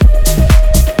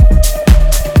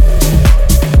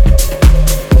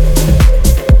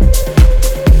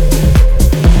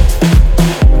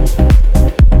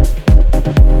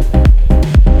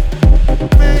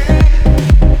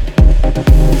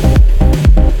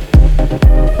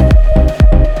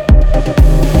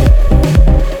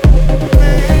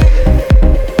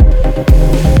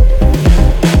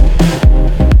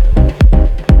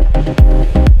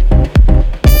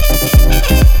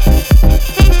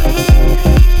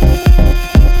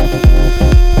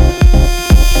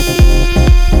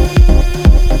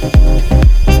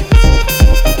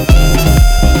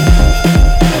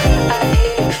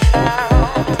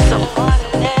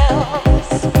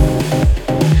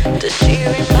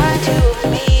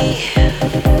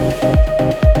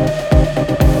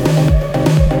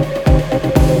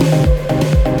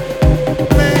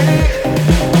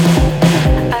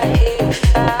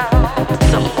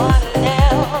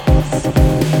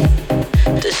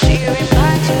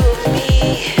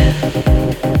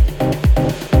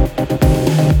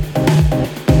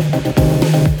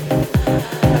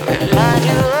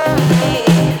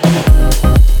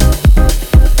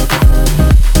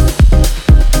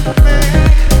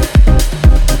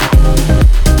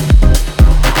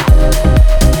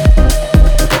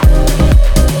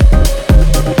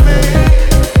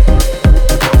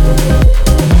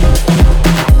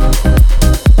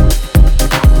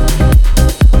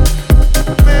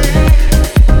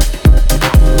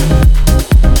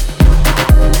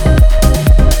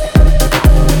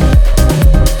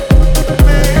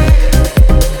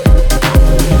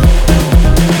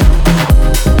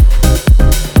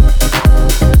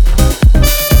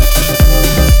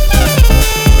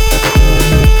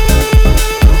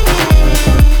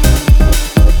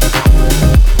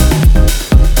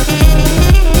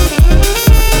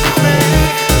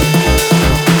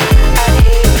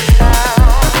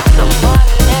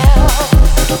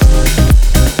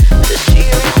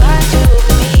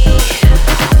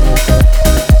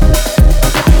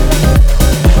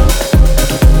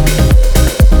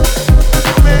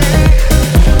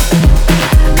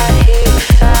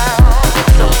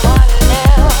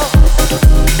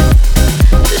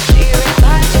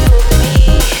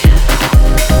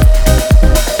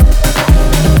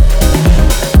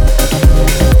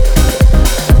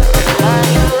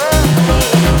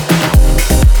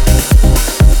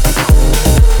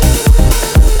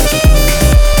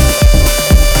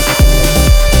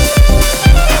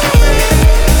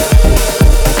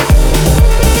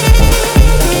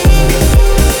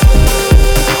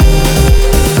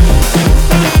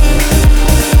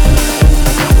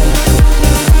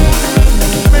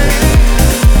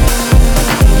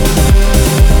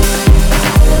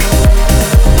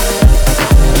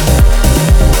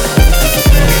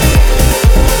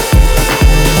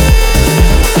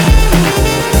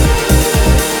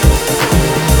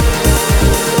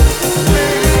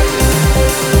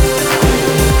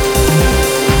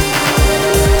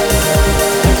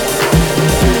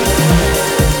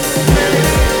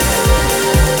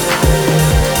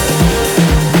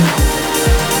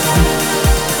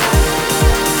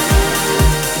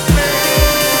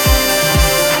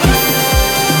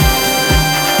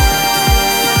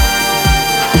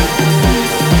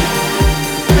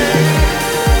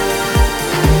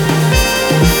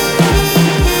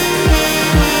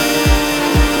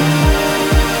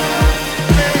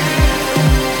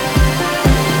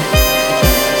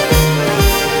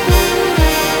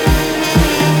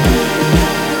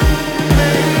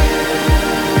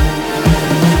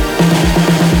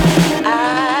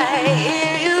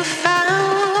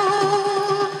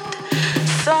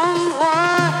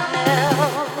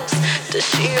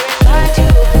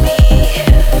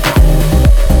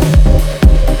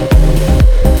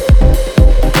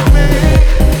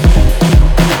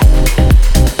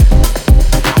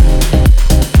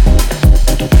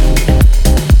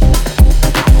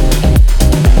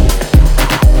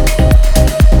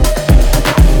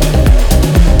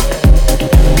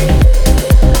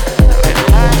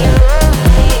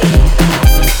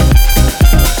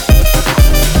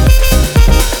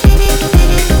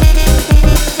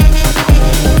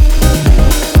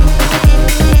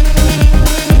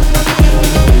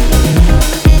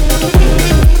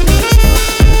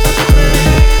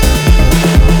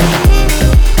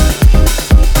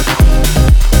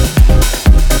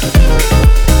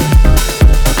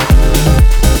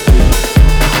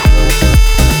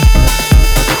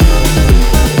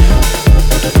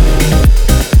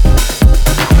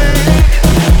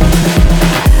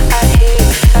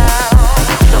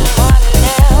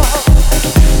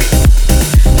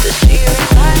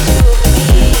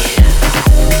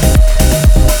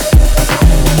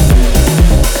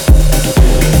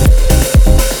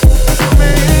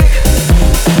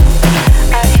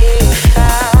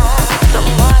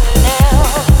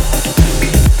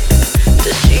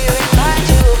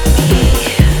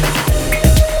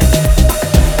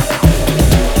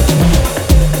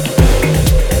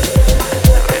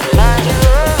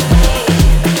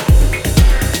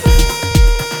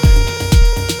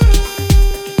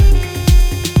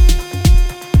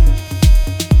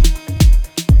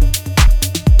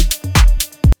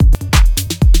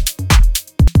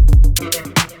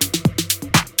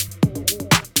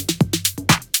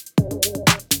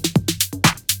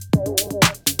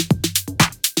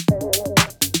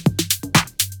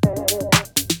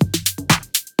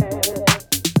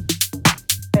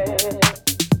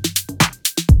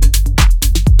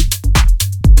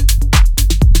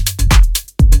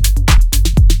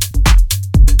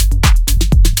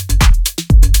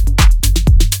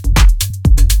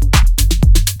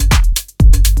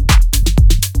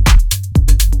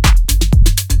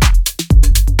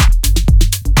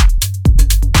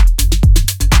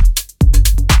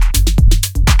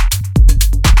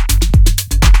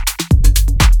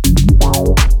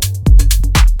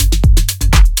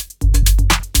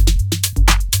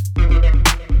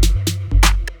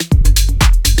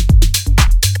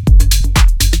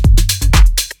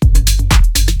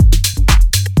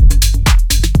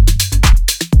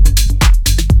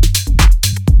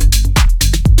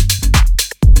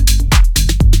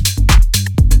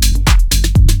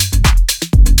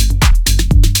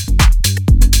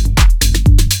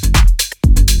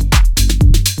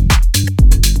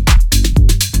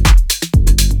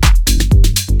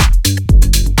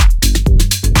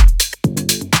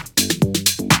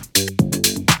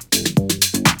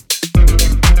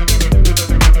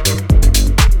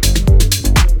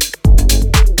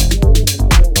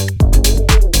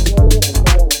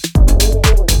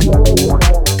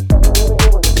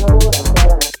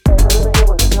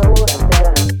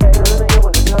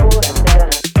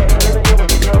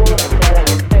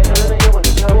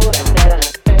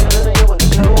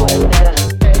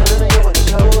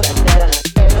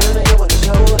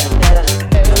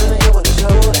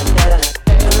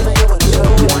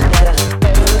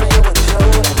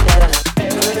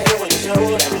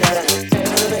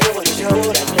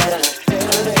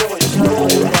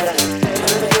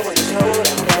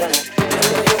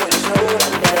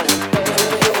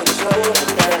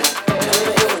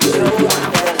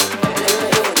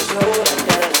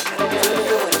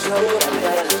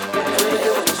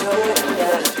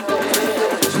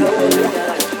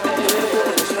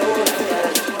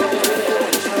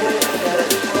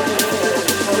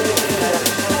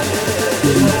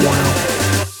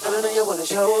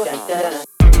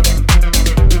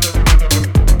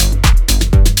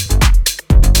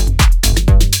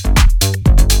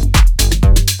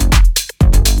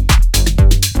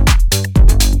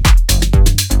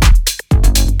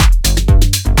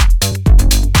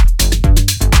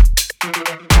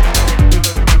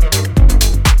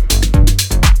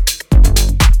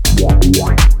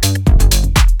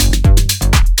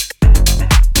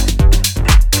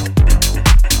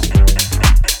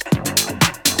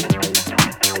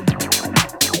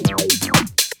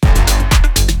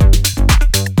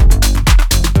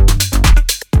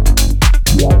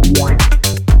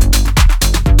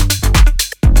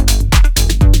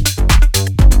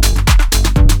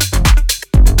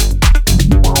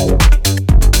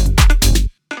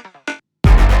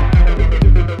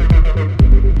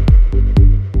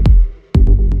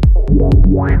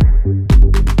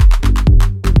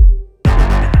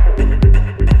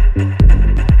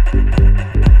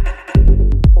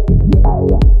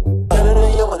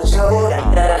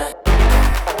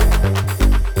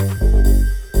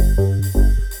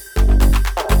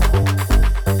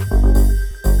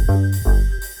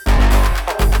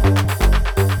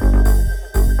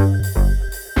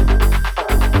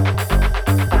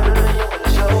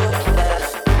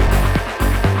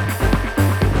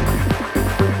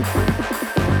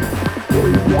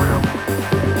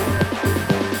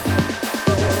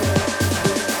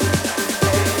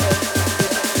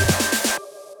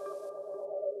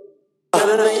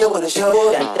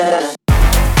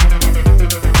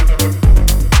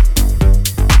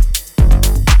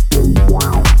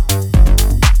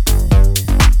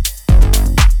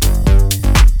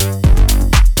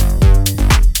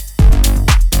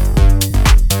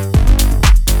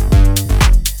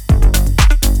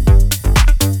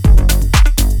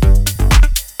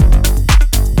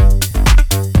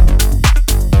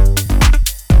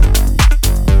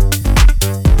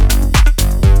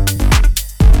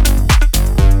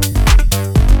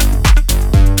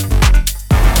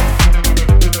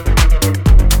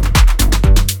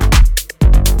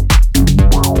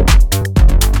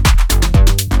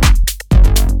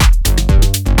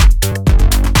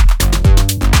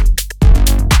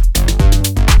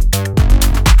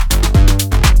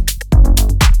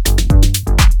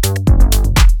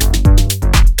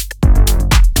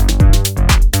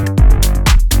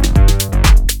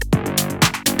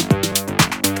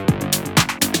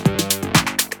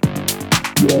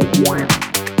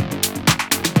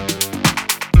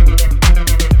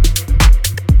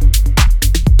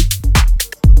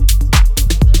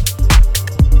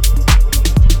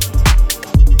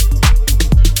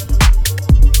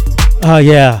 Oh,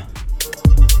 yeah.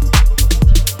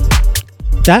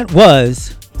 That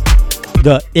was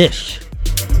the Ish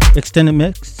extended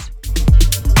mix.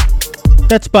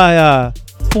 That's by a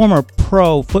former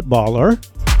pro footballer,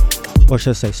 or should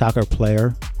I say soccer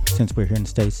player, since we're here in the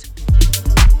States.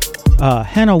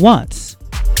 Hannah Wants,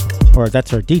 or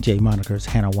that's her DJ moniker is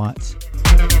Hannah Wants.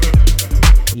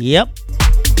 Yep.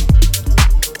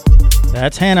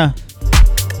 That's Hannah.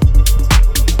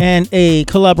 And a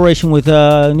collaboration with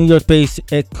New York-based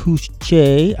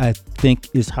Ekuche, I think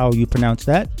is how you pronounce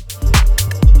that.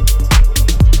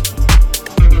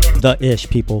 The Ish,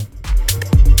 people.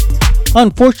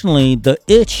 Unfortunately, the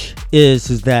itch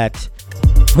is that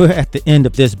we're at the end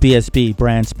of this BSB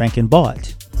brand spanking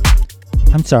bought.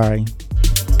 I'm sorry.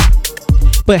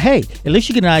 But hey, at least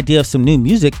you get an idea of some new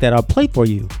music that I'll play for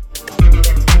you.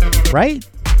 Right?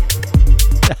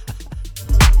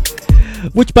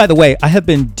 Which, by the way, I have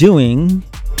been doing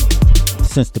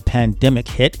since the pandemic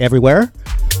hit everywhere.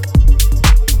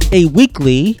 A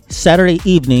weekly Saturday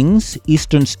evenings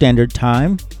Eastern Standard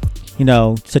Time. You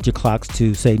know, set your clocks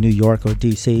to, say, New York or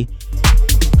DC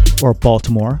or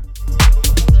Baltimore.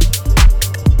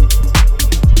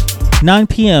 9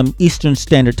 p.m. Eastern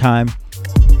Standard Time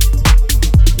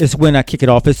is when I kick it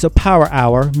off. It's a power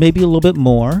hour, maybe a little bit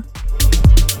more.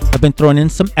 I've been throwing in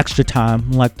some extra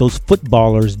time like those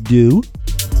footballers do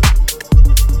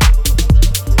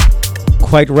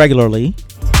quite regularly.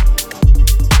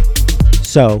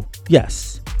 So,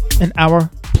 yes, an hour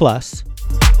plus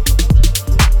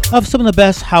of some of the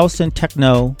best house and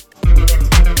techno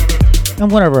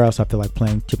and whatever else I feel like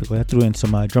playing. Typically, I threw in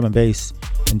some drum and bass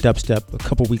and dubstep a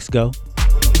couple weeks ago.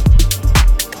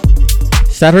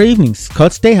 Saturday evenings,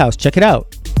 called Stay House. Check it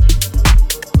out.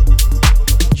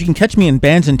 You can catch me in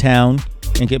bands in town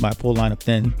and get my full lineup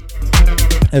then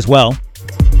as well.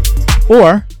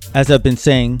 Or, as I've been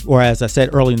saying, or as I said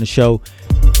earlier in the show,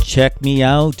 check me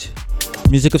out.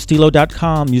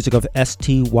 Musicofstylo.com,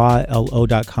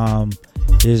 musicofstylo.com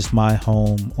is my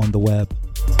home on the web.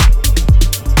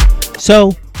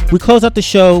 So we close out the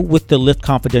show with the Lift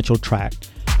Confidential track.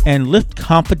 And Lift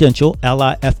Confidential,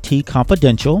 L-I-F-T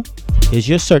Confidential, is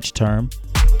your search term,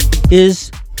 is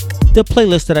the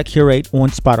playlist that I curate on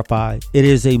Spotify. It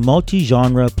is a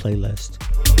multi-genre playlist.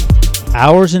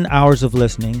 Hours and hours of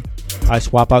listening. I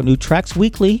swap out new tracks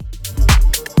weekly.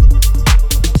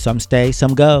 Some stay,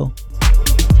 some go.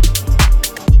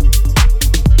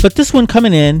 But this one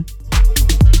coming in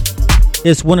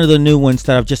is one of the new ones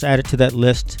that I've just added to that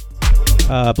list,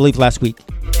 I believe last week.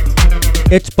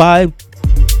 It's by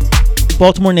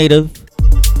Baltimore native,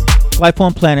 Life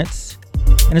on Planets,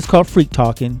 and it's called Freak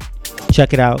Talking.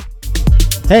 Check it out.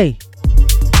 Hey,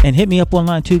 and hit me up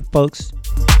online too, folks.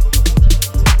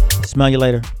 Smell you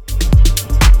later.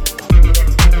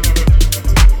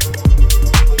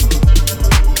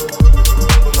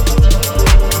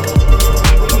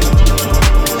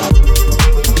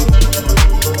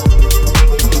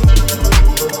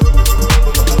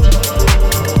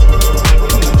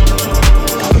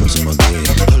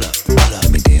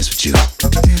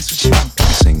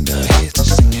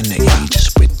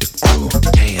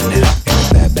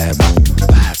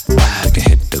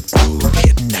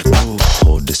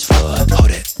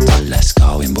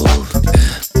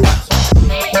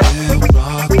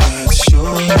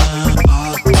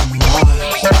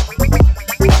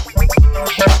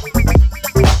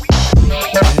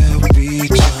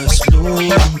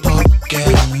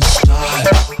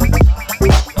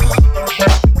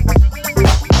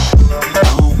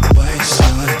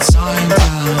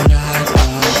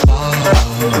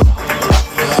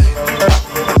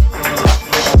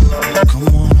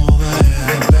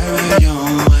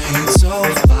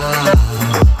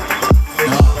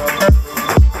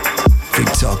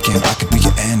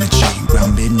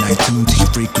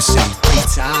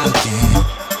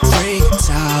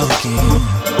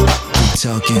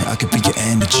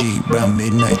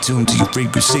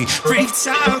 Frequency, freak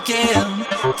talking,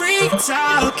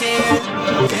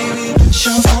 baby, put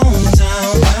your phone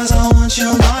down, 'cause I want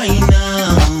you right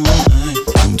now.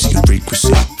 Tune to your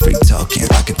frequency, freak talking,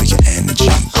 I can feel your energy.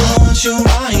 I want you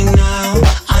right now,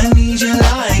 I need you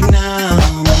like now.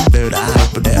 Third eye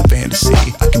for that fantasy,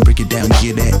 I can break it down,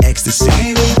 get that ecstasy.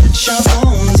 Baby, put your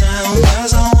phone down,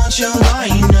 'cause I want you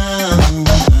right now.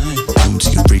 Tune to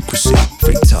your frequency,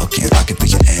 freak talking, I can feel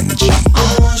your energy.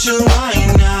 I want you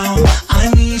right now, I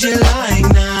need you like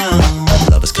now.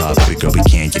 Love is called, baby girl, we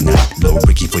can't unite. Low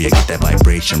Ricky before you get that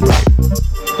vibration right.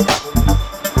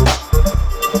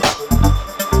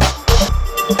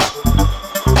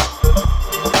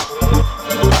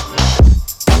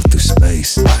 Go through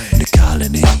space, the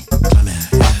colony.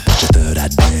 Put your third eye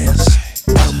dance.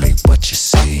 Tell me what you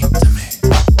see.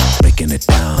 Breaking it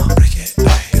down,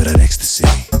 feel that ecstasy.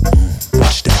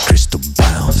 Watch that crystal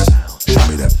bounce. Show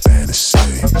me that fantasy.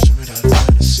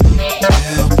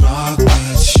 Yeah, rock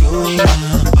with you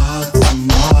out the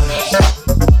noise.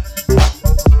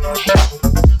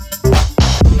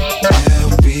 Yeah,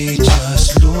 we just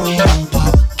loom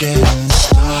getting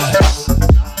stars.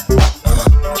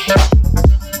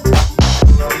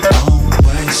 Don't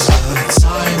waste your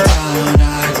time down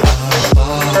at the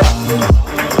bar.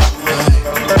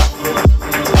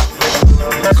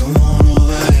 Come on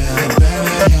over here,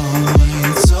 baby, you're way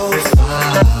so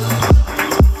far.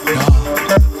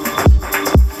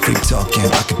 Freak talking, I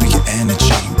can be your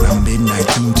energy. Around midnight,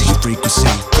 tune to your frequency.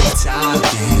 Freak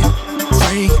talking,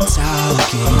 freak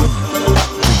talking.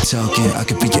 Freak talking, I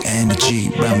can be your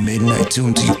energy. Around midnight,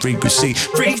 tune to your frequency.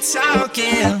 Freak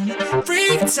talking,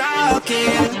 freak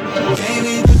talking.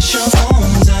 Baby, put your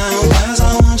phone down, 'cause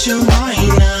I want you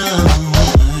right now.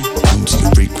 Tune to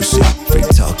your frequency. Freak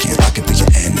talking, I can be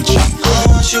your energy. I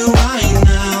want you right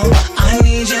now, I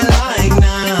need you like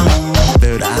now.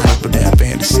 Third eye for that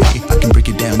fantasy, I can break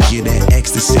it down, get that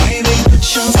ecstasy. Baby,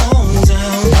 put your phone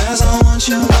down, 'cause I want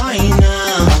you right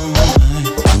now.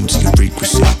 Tune to your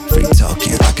frequency, freak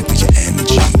talking, I can be your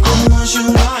energy. I want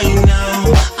you right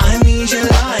now, I need you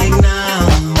like now.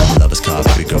 Love is called,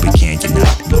 baby girl, we can't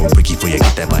unite. Low Ricky before you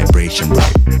get that vibration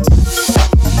right.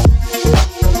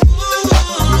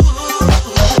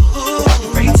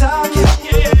 Freak talking,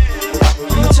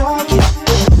 freak talking.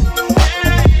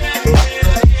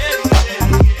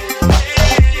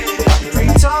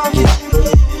 Freak talking,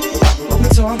 what we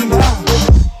talking about?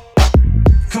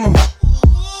 Come on,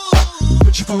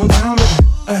 put your phone down, baby.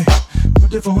 Hey,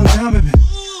 put your phone down, baby.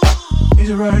 Need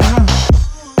it right now.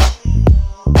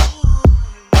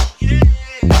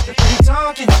 Freak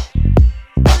talking,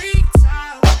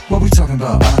 what we talking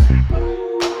about?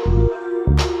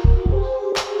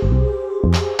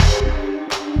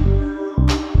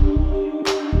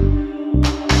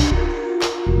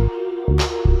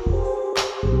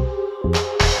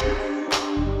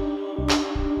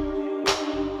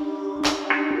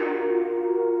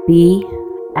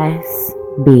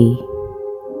 BSB.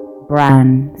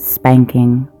 Brand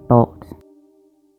spanking bolt.